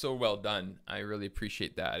video was so well done. I really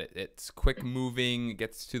appreciate that. It's quick moving, it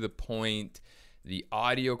gets to the point. The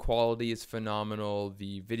audio quality is phenomenal.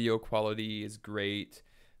 The video quality is great.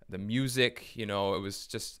 The music, you know,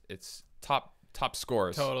 it's top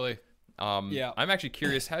scores. Totally. Yeah. I'm actually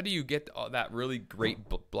curious, how do you get that really great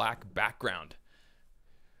black background?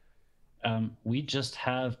 We just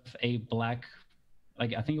have a black,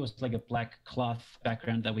 like I think it was like a black cloth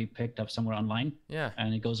background that we picked up somewhere online. Yeah.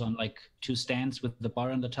 And it goes on like two stands with the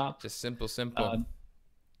bar on the top. Just simple.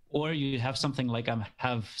 Or you have something like I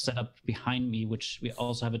have set up behind me, which we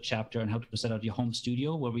also have a chapter on how to set up your home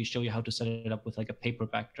studio, where we show you how to set it up with like a paper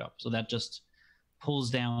backdrop. So that just pulls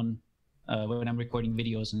down when I'm recording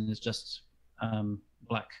videos, and it's just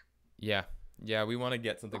black. Yeah. We want to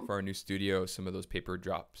get something for our new studio. Some of those paper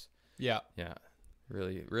drops. Yeah.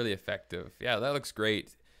 Really effective. Yeah, that looks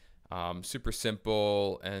great. Super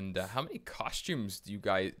simple. And how many costumes did you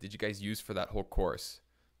guys use for that whole course?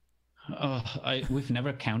 We've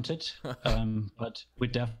never counted, but we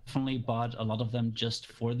definitely bought a lot of them just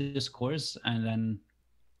for this course. And then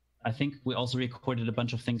I think we also recorded a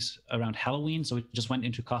bunch of things around Halloween. So we just went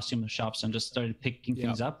into costume shops and just started picking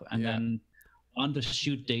things up. And then on the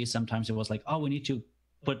shoot day, sometimes it was like, oh, we need to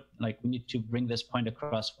bring this point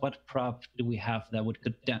across. What prop do we have that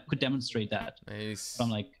could demonstrate that? Nice. From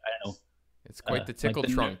like, I don't know. It's quite the tickle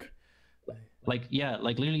trunk. Like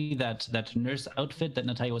literally that nurse outfit that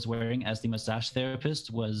Natalia was wearing as the massage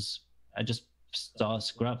therapist was, I just saw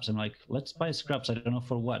scrubs. I'm like, let's buy scrubs. I don't know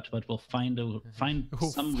for what, but we'll find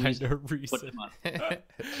some reason.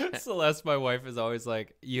 Celeste, my wife, is always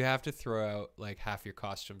like, you have to throw out like half your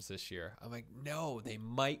costumes this year. I'm like, no, they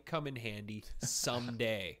might come in handy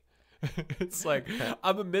someday. It's like,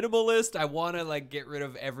 I'm a minimalist. I want to like get rid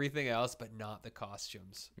of everything else, but not the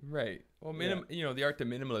costumes. Right. Well, you know, the art of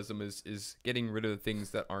minimalism is getting rid of the things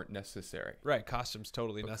that aren't necessary. Right. Costumes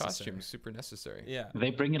totally necessary. Costumes super necessary. Yeah. They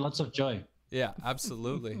bring you lots of joy. Yeah,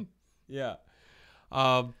 absolutely. Yeah.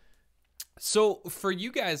 So for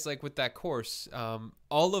you guys, like with that course,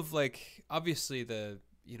 all of like, obviously the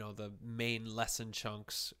main lesson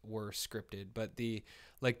chunks were scripted, but the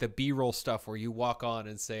B-roll stuff where you walk on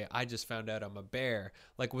and say, I just found out I'm a bear.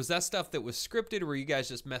 Like, was that stuff that was scripted, or were you guys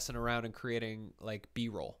just messing around and creating like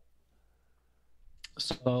B-roll?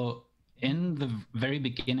 So in the very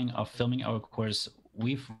beginning of filming our course,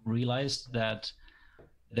 we've realized that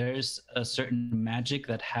there's a certain magic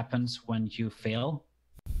that happens when you fail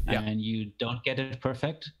and you don't get it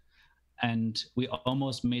perfect. And we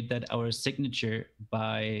almost made that our signature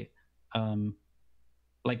by,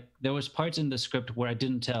 like, there was parts in the script where I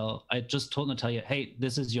just told Natalia, hey,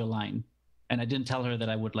 this is your line. And I didn't tell her that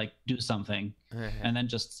I would like do something and then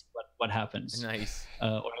just see what happens. Nice. Or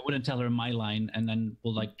I wouldn't tell her my line, and then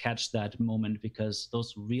we'll like catch that moment, because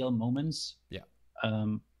those real moments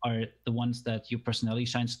are the ones that your personality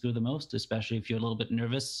shines through the most, especially if you're a little bit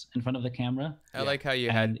nervous in front of the camera. I like how you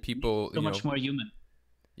had people so much more human.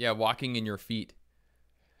 Yeah, walking in your feet.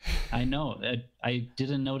 I know. I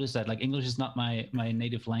didn't notice that. Like, English is not my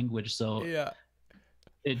native language, so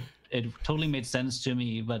it totally made sense to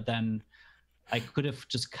me. But then I could have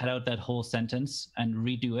just cut out that whole sentence and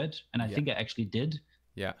redo it, and I think I actually did.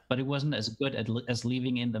 Yeah. But it wasn't as good as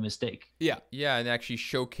leaving in the mistake. Yeah. Yeah, and actually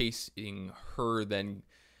showcasing her then,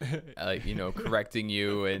 you know, correcting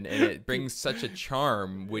you, and it brings such a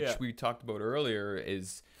charm, which we talked about earlier,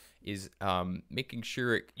 is making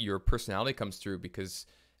sure your personality comes through, because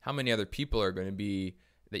how many other people are going to be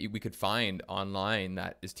that we could find online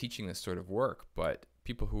that is teaching this sort of work, but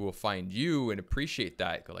people who will find you and appreciate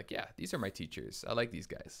that go like, yeah, these are my teachers. I like these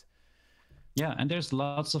guys. Yeah, and there's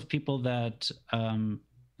lots of people that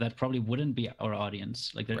that probably wouldn't be our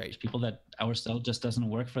audience. Like, there's people that our style just doesn't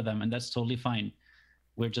work for them, and that's totally fine.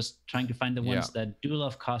 We're just trying to find the ones that do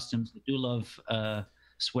love costumes, that do love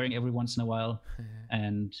swearing every once in a while,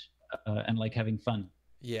 and like having fun.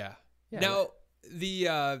 Yeah. Now,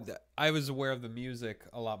 I was aware of the music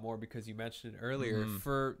a lot more because you mentioned it earlier.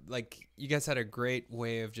 For like, you guys had a great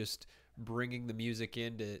way of just bringing the music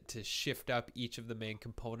in to shift up each of the main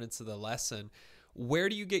components of the lesson. Where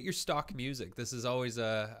do you get your stock music? This is always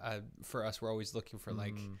for us, we're always looking for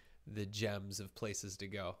like the gems of places to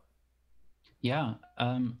go. Yeah,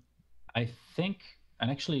 I think,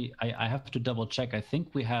 and actually I have to double check. I think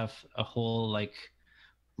we have a whole like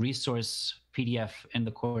resource PDF in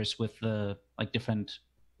the course with the like different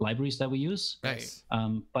libraries that we use. Nice.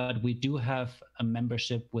 But we do have a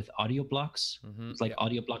membership with AudioBlocks. It's like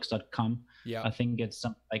audioblocks.com. Yeah. I think it's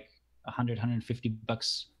something like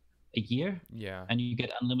 $150 a year. Yeah. And you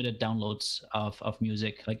get unlimited downloads of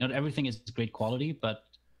music. Like, not everything is great quality, but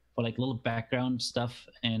for like little background stuff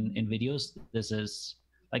in videos,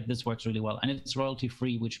 this works really well. And it's royalty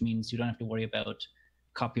free, which means you don't have to worry about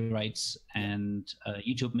copyrights and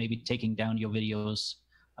YouTube maybe taking down your videos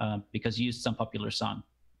because you used some popular song.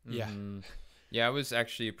 Yeah. Yeah, I was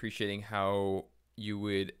actually appreciating how you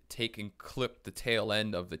would take and clip the tail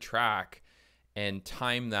end of the track and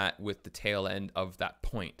time that with the tail end of that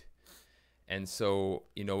point. And so,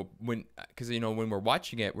 you know, when we're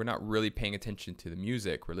watching it, we're not really paying attention to the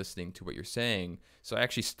music. We're listening to what you're saying. So I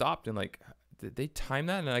actually stopped and like, did they time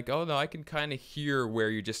that? And I'm like, oh no, I can kind of hear where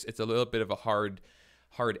it's a little bit of a hard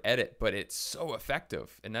edit, but it's so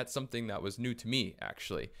effective. And that's something that was new to me,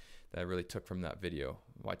 actually, that I really took from that video,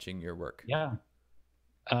 watching your work. Yeah.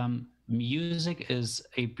 Music is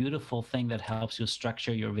a beautiful thing that helps you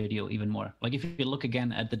structure your video even more. Like, if you look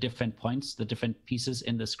again at the different points, the different pieces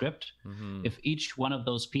in the script, if each one of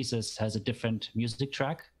those pieces has a different music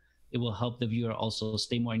track, it will help the viewer also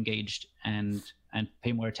stay more engaged and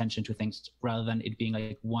pay more attention to things, rather than it being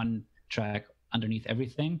like one track underneath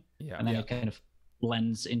everything. And then it kind of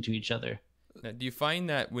blends into each other. Now, do you find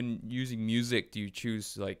that when using music, do you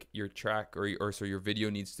choose like your track or so your video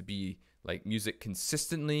needs to be like music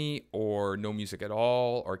consistently, or no music at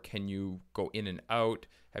all, or can you go in and out?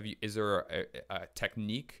 Is there a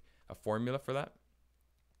technique, a formula for that?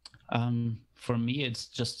 For me, it's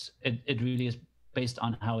just it really is based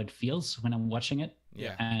on how it feels when I'm watching it.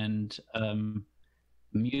 Yeah. And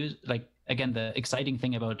music, like, again, the exciting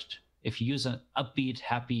thing about if you use an upbeat,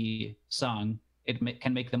 happy song, it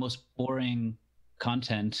can make the most boring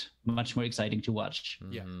content much more exciting to watch.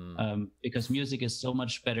 Yeah. Because music is so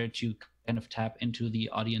much better to kind of tap into the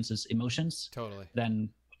audience's emotions than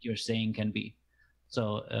what you're saying can be.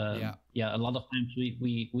 So a lot of times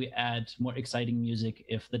we add more exciting music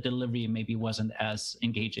if the delivery maybe wasn't as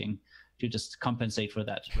engaging, to just compensate for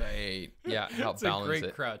that. Right. Yeah. Help balance a great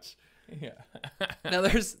it. crutch. Yeah. Now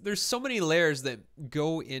there's so many layers that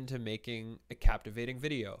go into making a captivating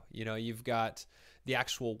video. You know, you've got the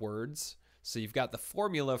actual words. So you've got the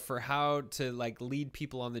formula for how to like lead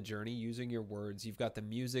people on the journey using your words. You've got the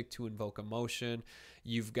music to invoke emotion.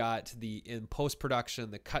 You've got the in post-production,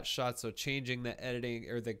 the cut shots, so changing the editing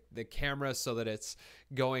or the camera so that it's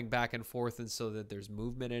going back and forth and so that there's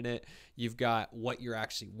movement in it. You've got what you're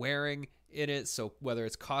actually wearing in it. So whether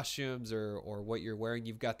it's costumes or what you're wearing,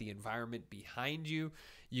 you've got the environment behind you.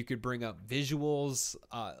 You could bring up visuals.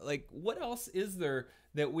 Like what else is there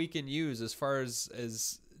that we can use as far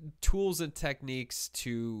as tools and techniques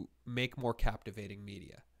to make more captivating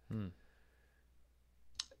media?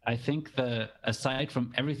 I think aside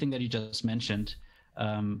from everything that you just mentioned,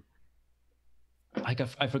 like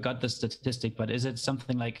I forgot the statistic, but is it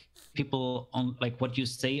something like people on like what you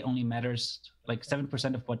say only matters like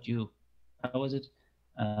 7% of what you, how was it?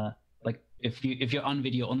 Like if you're on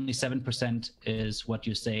video, only 7% is what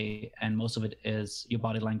you say, and most of it is your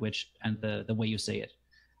body language and the way you say it.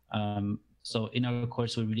 So in our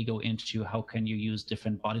course, we really go into how can you use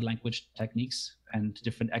different body language techniques and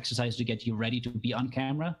different exercises to get you ready to be on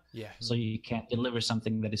camera. Yeah. So you can deliver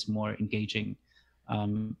something that is more engaging.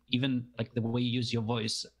 Even like the way you use your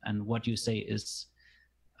voice and what you say is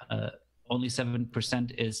only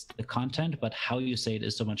 7% is the content, but how you say it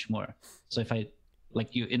is so much more. So if I,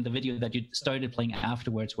 like you in the video that you started playing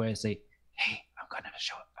afterwards, where I say, hey, I'm going to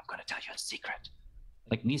tell you a secret.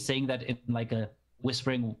 Like me saying that in like a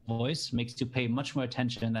whispering voice makes you pay much more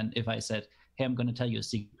attention than if I said, hey, I'm going to tell you a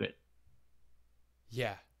secret.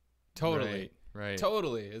 Yeah, totally. Right.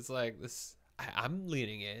 Totally. It's like this, I'm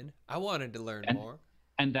leaning in. I wanted to learn more.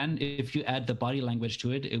 And then if you add the body language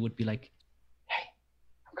to it, it would be like, hey,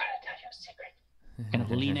 I'm going to tell you a secret. Kind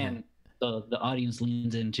of lean in. So the audience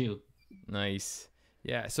leans in too. Nice.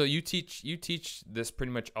 Yeah. So you teach this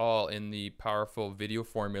pretty much all in the Powerful Video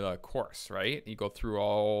Formula course, right? You go through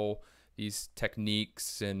all these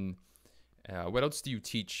techniques, and what else do you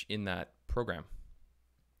teach in that program?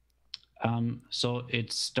 So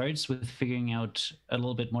it starts with figuring out a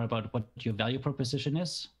little bit more about what your value proposition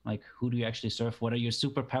is. Like, who do you actually serve? What are your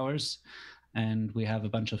superpowers? And we have a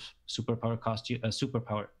bunch of superhero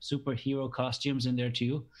costumes in there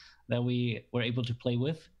too that we were able to play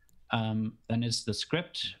with. Then it's the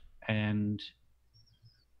script, and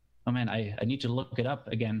oh man, I need to look it up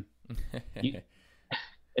again.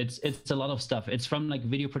 It's a lot of stuff. It's from like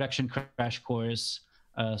video production crash course.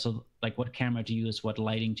 So like what camera to use, what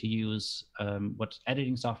lighting to use, what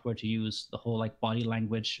editing software to use, the whole like body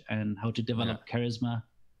language and how to develop charisma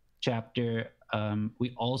chapter.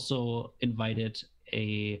 We also invited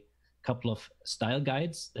a couple of style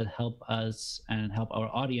guides that help us and help our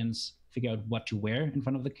audience figure out what to wear in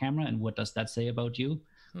front of the camera and what does that say about you.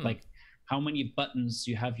 Like how many buttons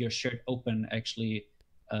you have your shirt open actually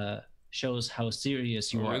shows how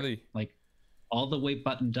serious you are. Really? Like all the way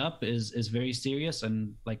buttoned up is very serious,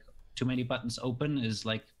 and like too many buttons open is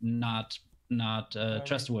like not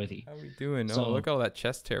trustworthy. How are we doing? So, look at all that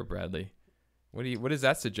chest hair, Bradley. What does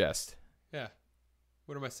that suggest? Yeah.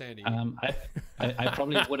 What am I saying to you? I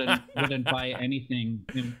probably wouldn't buy anything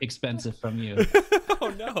expensive from you. Oh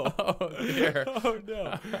no! Oh dear! Oh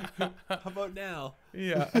no! How about now?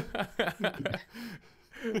 Yeah.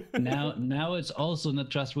 Now it's also not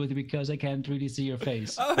trustworthy because I can't really see your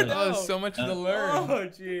face. Oh no! So much to learn. Oh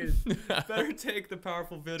jeez! Better take the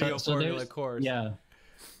Powerful Video Formula course. Yeah.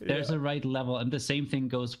 There's a right level, and the same thing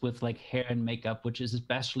goes with like hair and makeup, which is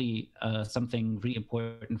especially something really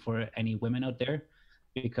important for any women out there,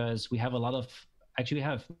 because we have we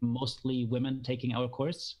have mostly women taking our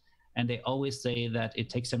course, and they always say that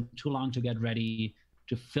it takes them too long to get ready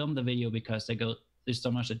to film the video because there's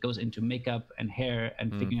so much that goes into makeup and hair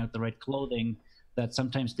and figuring out the right clothing that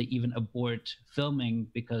sometimes they even abort filming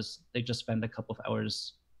because they just spend a couple of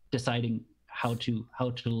hours deciding how to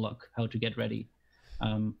look, how to get ready.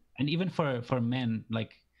 And even for men,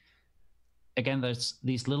 like, again, there's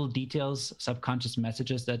these little details, subconscious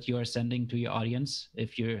messages that you are sending to your audience.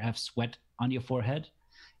 If you have sweat on your forehead,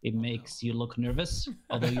 it makes you look nervous,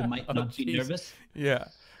 although you might not be nervous. Yeah.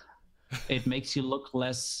 It makes you look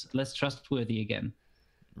less trustworthy again.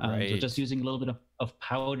 Right. So just using a little bit of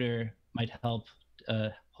powder might help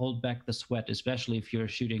hold back the sweat, especially if you're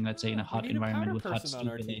shooting, let's say, in a hot environment with hot steam.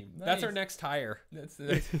 Nice. That's our next hire. That's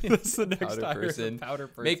the next powder hire. Person. Powder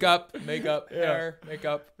person. Makeup, Yeah. hair,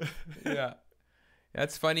 makeup. Yeah.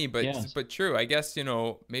 That's funny, but true. I guess,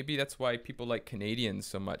 maybe that's why people like Canadians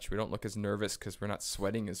so much. We don't look as nervous because we're not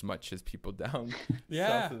sweating as much as people down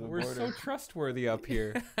south of the we're border. so trustworthy up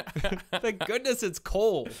here. Thank goodness it's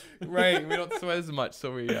cold. Right, we don't sweat as much,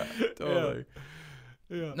 so we totally.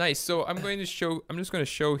 Yeah. Nice. So I'm just going to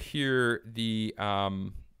show here the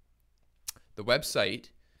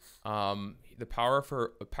website. the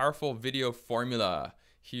powerful video formula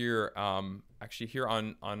here, actually here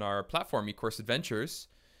on our platform, eCourse Adventures,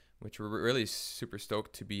 which we're really super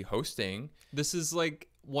stoked to be hosting. This is like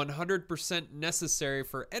 100% necessary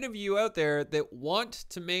for any of you out there that want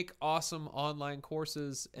to make awesome online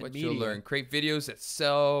courses and what media. You'll learn: create videos that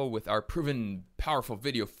sell with our proven powerful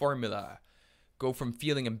video formula. Go from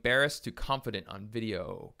feeling embarrassed to confident on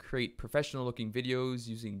video. Create professional looking videos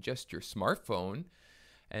using just your smartphone.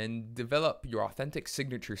 And develop your authentic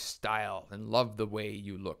signature style and love the way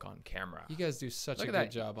you look on camera. You guys do such a good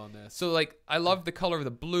job on this. So like, I love the color of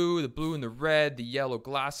the blue and the red, the yellow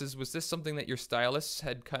glasses. Was this something that your stylists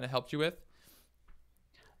had kind of helped you with?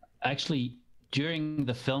 Actually, during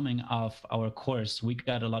the filming of our course, we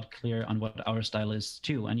got a lot clearer on what our style is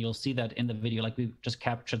too. And you'll see that in the video, like we just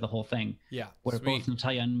captured the whole thing. Yeah. Where both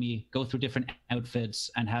Natalia and me go through different outfits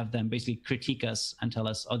and have them basically critique us and tell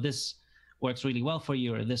us, oh, this works really well for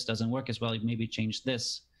you, or this doesn't work as well, maybe change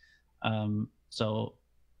this. So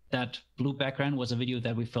that blue background was a video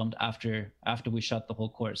that we filmed after we shot the whole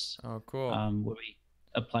course. Oh, cool. Where we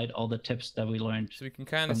applied all the tips that we learned. So we can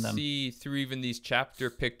kind of see through even these chapter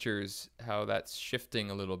pictures how that's shifting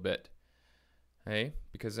a little bit. Hey,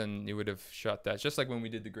 because then you would have shot that just like when we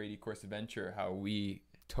did the Great eCourse Adventure, how we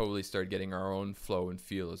totally started getting our own flow and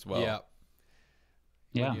feel as well. Yeah.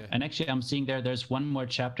 Yeah, and actually I'm seeing there's one more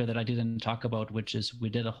chapter that I didn't talk about, which is we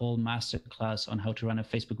did a whole master class on how to run a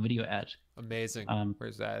Facebook video ad. Amazing.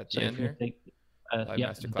 Where's that at the end here?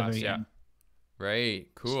 Master class, yeah. Right,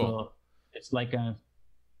 cool. So it's like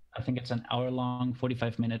I think it's an hour-long,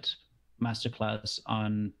 45-minute masterclass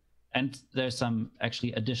on, and there's some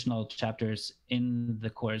actually additional chapters in the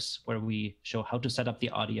course where we show how to set up the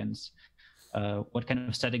audience, what kind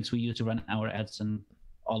of settings we use to run our ads, and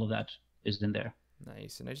all of that is in there.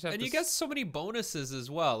 Nice. And I just have you get so many bonuses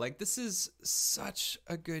as well. Like, this is such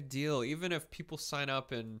a good deal. Even if people sign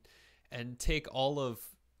up and take all of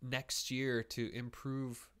next year to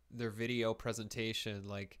improve their video presentation,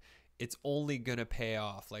 like, it's only gonna pay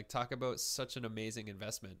off. Like, talk about such an amazing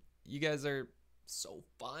investment. You guys are so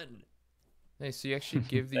fun. Nice. So you actually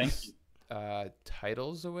give these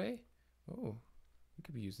titles away? Oh, we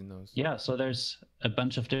could be using those. Yeah, so there's a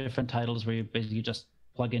bunch of different titles where you basically just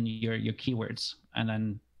plug in your keywords, and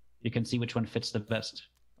then you can see which one fits the best.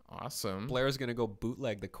 Awesome. Blair's gonna go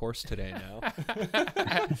bootleg the course today now.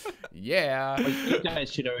 Yeah. Well, you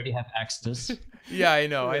guys should already have access. Yeah, I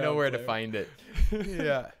know. I know where to find it.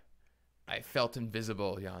 Yeah. I felt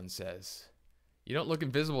invisible, Jan says. You don't look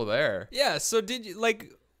invisible there. Yeah, so did you,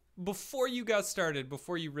 like, before you got started,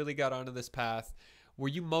 before you really got onto this path, were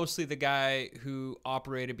you mostly the guy who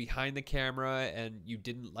operated behind the camera and you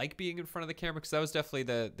didn't like being in front of the camera? Because that was definitely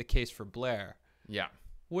the case for Blair. Yeah.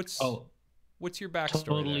 What's your backstory?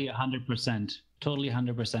 Totally 100%. Totally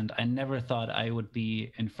 100%. I never thought I would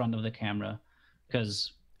be in front of the camera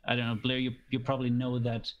because, I don't know, Blair, you probably know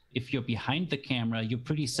that if you're behind the camera, you're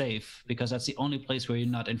pretty safe because that's the only place where you're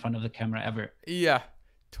not in front of the camera ever. Yeah,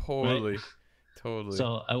 totally. Right? Totally.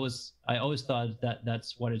 So I always thought that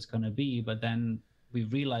that's what it's going to be, but then we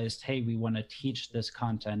realized, hey, we want to teach this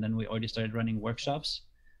content, and we already started running workshops,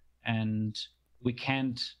 and we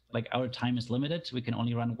can't, like, our time is limited. We can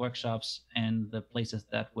only run workshops in the places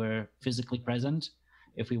that we're physically present.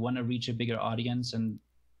 If we want to reach a bigger audience and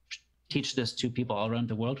teach this to people all around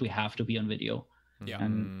the world, we have to be on video. Yeah.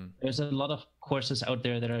 And there's a lot of courses out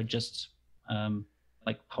there that are just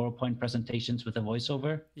like PowerPoint presentations with a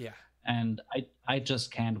voiceover. Yeah. And I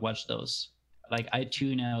just can't watch those. Like, I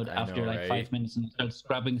tune out after 5 minutes and start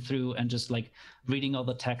scrubbing through and just like reading all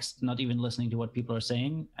the text, not even listening to what people are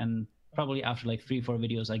saying. And probably after like 3-4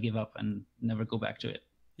 videos, I give up and never go back to it.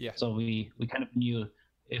 Yeah. So we kind of knew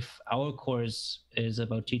if our course is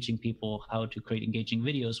about teaching people how to create engaging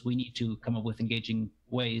videos, we need to come up with engaging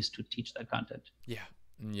ways to teach that content. Yeah.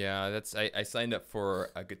 Yeah, I signed up for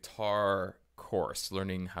a guitar course,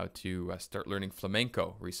 learning how to start learning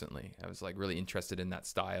flamenco recently. I was like really interested in that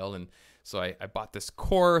style, and so I bought this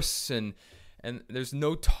course, and there's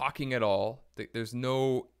no talking at all. There's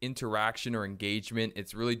no interaction or engagement.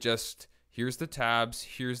 It's really just, here's the tabs,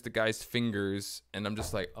 here's the guy's fingers, and I'm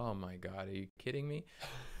just like, oh my God, are you kidding me?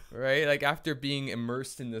 Right? Like, after being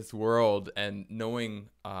immersed in this world and knowing,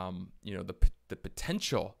 the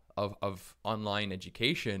potential of online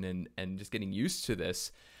education and just getting used to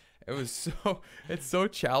this, It's so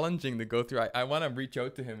challenging to go through. I want to reach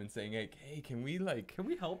out to him and saying, hey, can we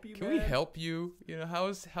help you? Can we help you? You know,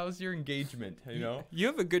 how's your engagement? You know, you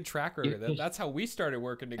have a good track record. That's how we started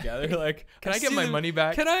working together. Like, can I get my money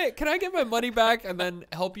back? Can I get my money back and then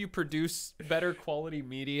help you produce better quality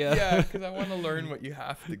media? Yeah, because I want to learn what you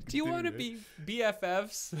have to do. Do you want to be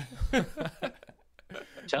BFFs?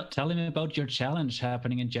 Tell him about your challenge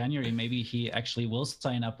happening in January. Maybe he actually will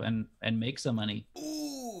sign up and make some money.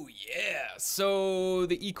 Ooh, yeah. So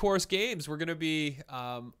the eCourse Games, we're going to be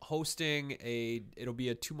hosting it'll be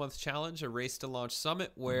a 2-month challenge, a race to launch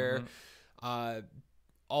summit, where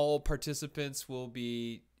all participants will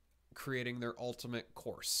be creating their ultimate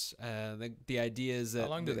course. The idea is that... How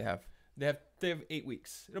long do they have? They have 8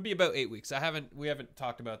 weeks. It'll be about 8 weeks. We haven't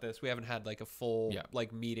talked about this. We haven't had like a full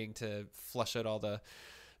like meeting to flesh out all the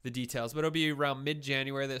details, but it'll be around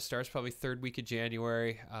mid-January that starts, probably 3rd week of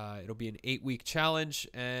January. It'll be an 8-week challenge,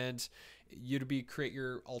 and you'd create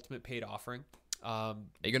your ultimate paid offering. Are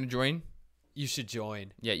you going to join? You should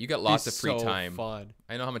join. Yeah, you got lots of free time. Fun.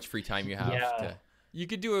 I know how much free time you have. You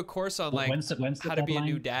could do a course on when's how to be a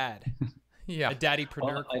new dad. Yeah, a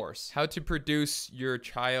daddypreneur course. How to produce your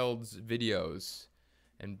child's videos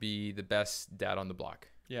and be the best dad on the block.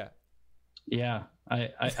 Yeah. Yeah, I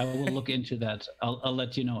will look into that. I'll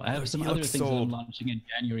let you know. I have some other things that I'm launching in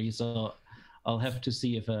January, so I'll have to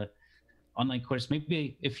see if a online course,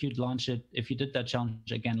 maybe if you did that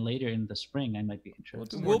challenge again later in the spring, I might be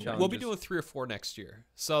interested. We'll be doing 3 or 4 next year.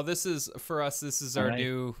 So this is for us. This is our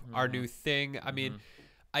new thing. I mean.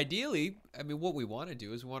 Ideally, what we want to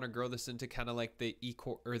do is we want to grow this into kind of like the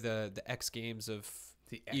the X Games of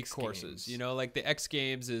the e-courses. You know, like the X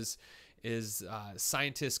Games is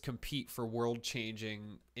scientists compete for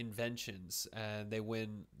world-changing inventions, and they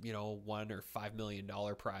win, $1 or $5 million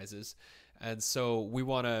prizes. And so we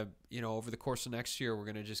want to, over the course of next year, we're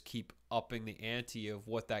going to just keep upping the ante of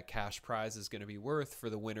what that cash prize is going to be worth for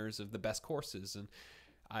the winners of the best courses. And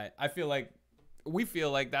we feel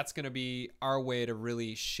like that's going to be our way to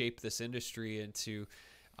really shape this industry and to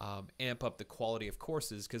amp up the quality of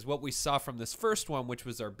courses. Because what we saw from this first one, which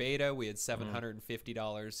was our beta, we had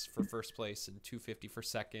 $750 for first place and $250 for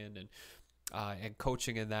second, and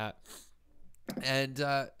coaching in that. And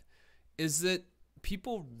is that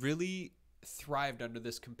people really thrived under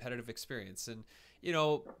this competitive experience. And,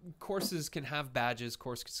 courses can have badges,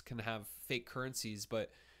 courses can have fake currencies, but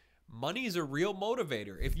money is a real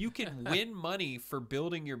motivator. If you can win money for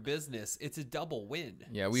building your business, it's a double win.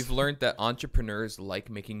 Yeah, we've learned that entrepreneurs like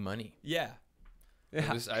making money. Yeah.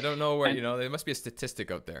 I don't know where, there must be a statistic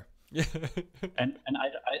out there. Yeah. and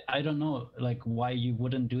I don't know why you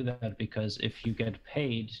wouldn't do that, because if you get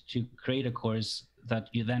paid to create a course that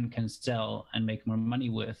you then can sell and make more money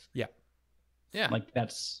with. Yeah. Yeah.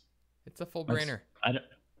 It's a full brainer.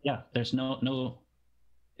 There's no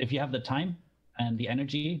if you have the time and the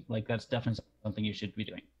energy, that's definitely something you should be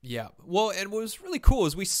doing. Yeah. Well, and what was really cool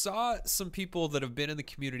is we saw some people that have been in the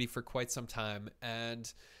community for quite some time,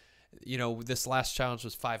 and this last challenge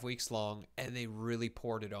was 5 weeks long, and they really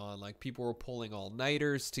poured it on. Like, people were pulling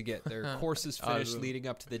all-nighters to get their courses finished leading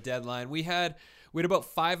up to the deadline. We had about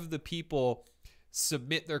 5 of the people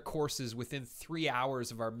submit their courses within 3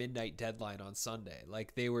 hours of our midnight deadline on Sunday.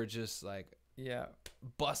 Like, they were just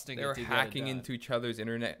busting. They were hacking into each other's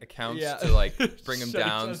internet accounts to bring them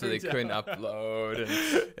down so they couldn't upload.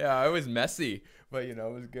 And, it was messy, but it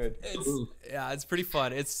was good. It's pretty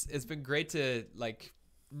fun. It's been great to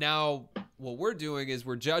now what we're doing is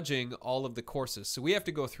we're judging all of the courses. So we have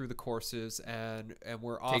to go through the courses and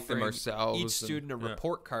we're offering them ourselves, each student a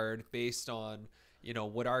report card based on,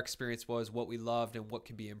 what our experience was, what we loved, and what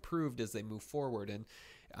can be improved as they move forward. And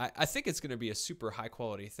I think it's going to be a super high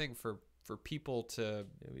quality thing for people to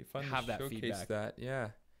have that feedback.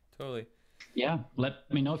 Yeah, totally. Yeah, let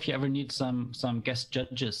me know if you ever need some guest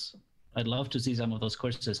judges. I'd love to see some of those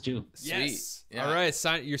courses too. Yes. Yeah. All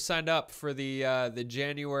right, you're signed up for the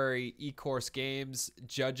January eCourse Games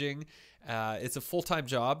judging. It's a full-time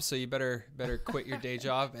job, so you better quit your day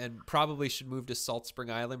job, and probably should move to Salt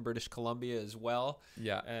Spring Island, British Columbia as well.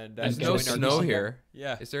 Yeah, and there's no snow here.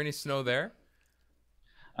 Yeah, is there any snow there?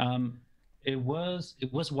 It was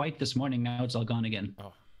white this morning. Now it's all gone again.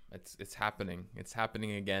 Oh, it's happening. It's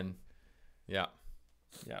happening again. Yeah.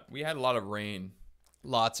 We had a lot of rain.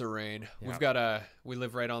 Lots of rain. Yeah. We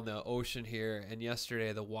live right on the ocean here, and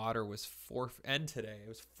yesterday the water was today it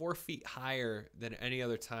was 4 feet higher than any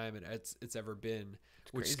other time it's ever been,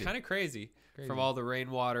 which is kind of crazy from all the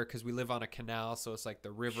rainwater, because we live on a canal, so it's like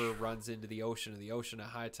the river runs into the ocean and the ocean at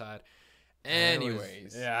high tide.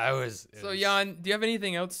 Anyways. I was. So, Jan, do you have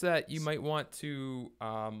anything else that you might want to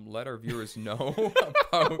let our viewers know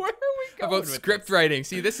about script writing?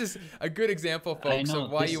 See, this is a good example, folks, of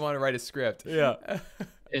why you want to write a script. Yeah.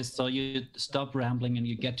 Is so you stop rambling and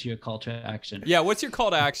you get to your call to action. Yeah, what's your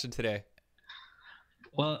call to action today?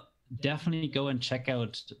 Well, definitely go and check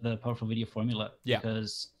out the Powerful Video Formula. Yeah.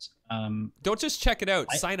 Because don't just check it out.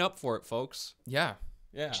 Sign up for it, folks. Yeah.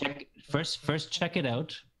 Yeah. First check it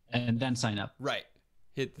out and then sign up. Right.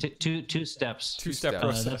 Hit two steps. Two-step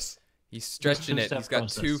process. He's stretching it. He's got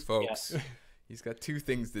process. two, folks. Yeah. He's got two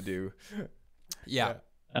things to do. Yeah.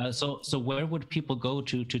 So where would people go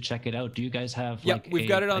to check it out? Do you guys have? Yeah, we've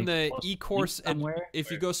got it on the eCourse. And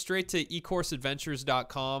if you go straight to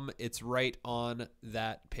eCourseAdventures.com, it's right on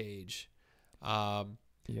that page.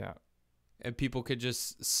 Yeah. And people could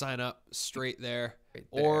just sign up straight there.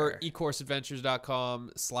 Or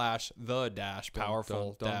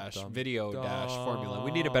eCourseAdventures.com/the-powerful-video-formula.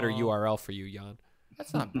 We need a better URL for you, Jan.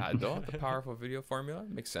 That's not bad, though. The Powerful Video Formula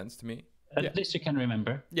makes sense to me. At least you can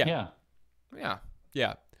remember. Yeah.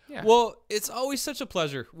 Well, it's always such a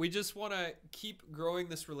pleasure. We just want to keep growing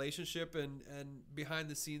this relationship, and behind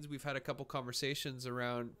the scenes, we've had a couple conversations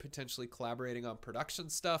around potentially collaborating on production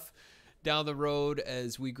stuff down the road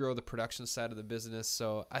as we grow the production side of the business.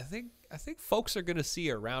 So I think folks are going to see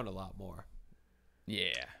you around a lot more.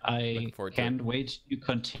 Yeah. I can't wait to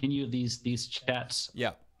continue these chats.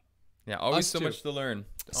 Yeah. Yeah, always so much to learn.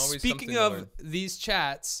 Always Speaking of these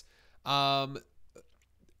chats, another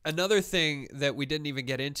thing that we didn't even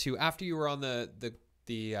get into after you were on the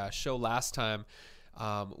show last time,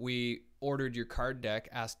 we ordered your card deck,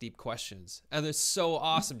 Ask Deep Questions, and it's so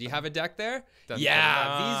awesome. Do you have a deck there? These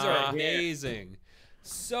are amazing.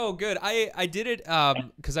 So good. I did it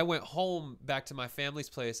because I went home back to my family's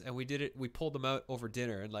place, and we pulled them out over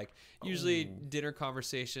dinner, and usually dinner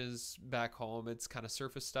conversations back home, it's kind of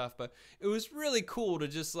surface stuff, but it was really cool to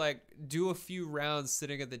just do a few rounds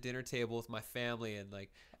sitting at the dinner table with my family and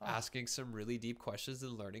asking some really deep questions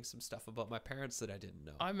and learning some stuff about my parents that I didn't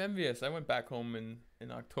know. I'm envious. I went back home in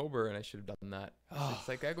October, and I should have done that. It's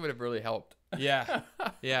that would have really helped. Yeah.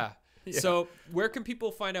 So where can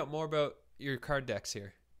people find out more about your card decks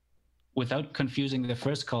here? Without confusing the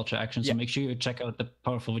first call to action, so make sure you check out the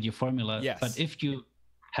Powerful Video Formula. Yes. But if you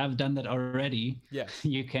have done that already,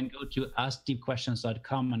 you can go to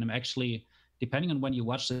askdeepquestions.com, and I'm actually, depending on when you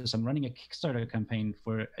watch this, I'm running a Kickstarter campaign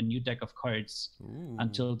for a new deck of cards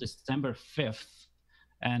until December 5th,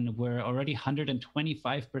 and we're already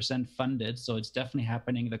 125% funded, so it's definitely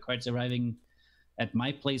happening. The cards arriving at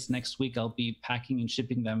my place next week. I'll be packing and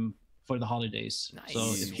shipping them for the holidays. Nice.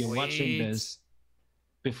 So if you're watching this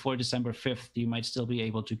before December 5th, you might still be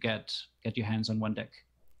able to get your hands on one deck.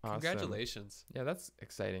 Awesome. Congratulations. Yeah, that's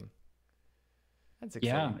exciting.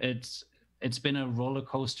 Yeah, it's been a roller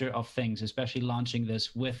coaster of things, especially launching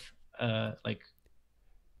this with 4,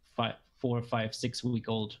 5, 6 week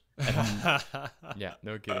old at home. Yeah,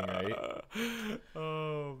 no kidding, right?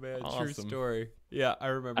 Oh man, awesome. True story. Yeah, I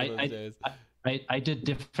remember those days. I did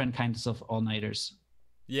different kinds of all-nighters.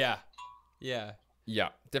 Yeah.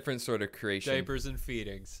 Different sort of creation. Diapers and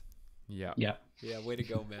feedings. Yeah. Way to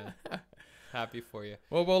go, man. Happy for you.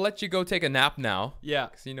 Well, we'll let you go take a nap now. Yeah.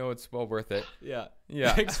 Because it's well worth it. Yeah.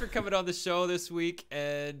 Thanks for coming on the show this week.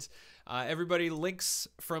 And everybody, links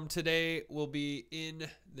from today will be in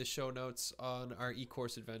the show notes on our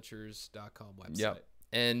eCourseAdventures.com website. Yep.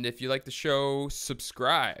 And if you like the show,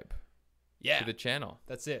 subscribe. To the channel.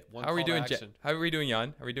 That's it. How are we doing, Jan? Are we doing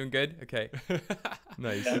good? Okay.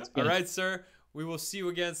 Nice. All right, sir. We will see you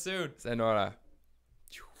again soon. Senora.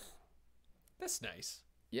 That's nice.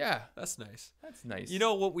 Yeah. That's nice. That's nice. You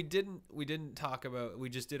know what we didn't talk about? We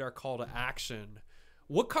just did our call to action.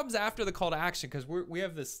 What comes after the call to action? Because we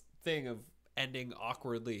have this thing of ending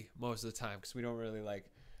awkwardly most of the time because we don't really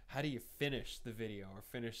how do you finish the video or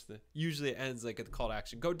usually it ends at the call to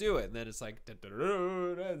action, go do it, and then it's it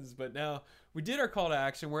ends. But now we did our call to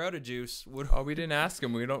action, we're out of juice. We didn't ask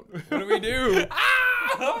him. What do we do?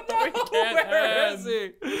 No, where is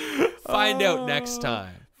he? Find out next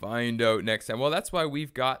time. Well, that's why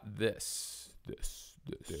we've got this.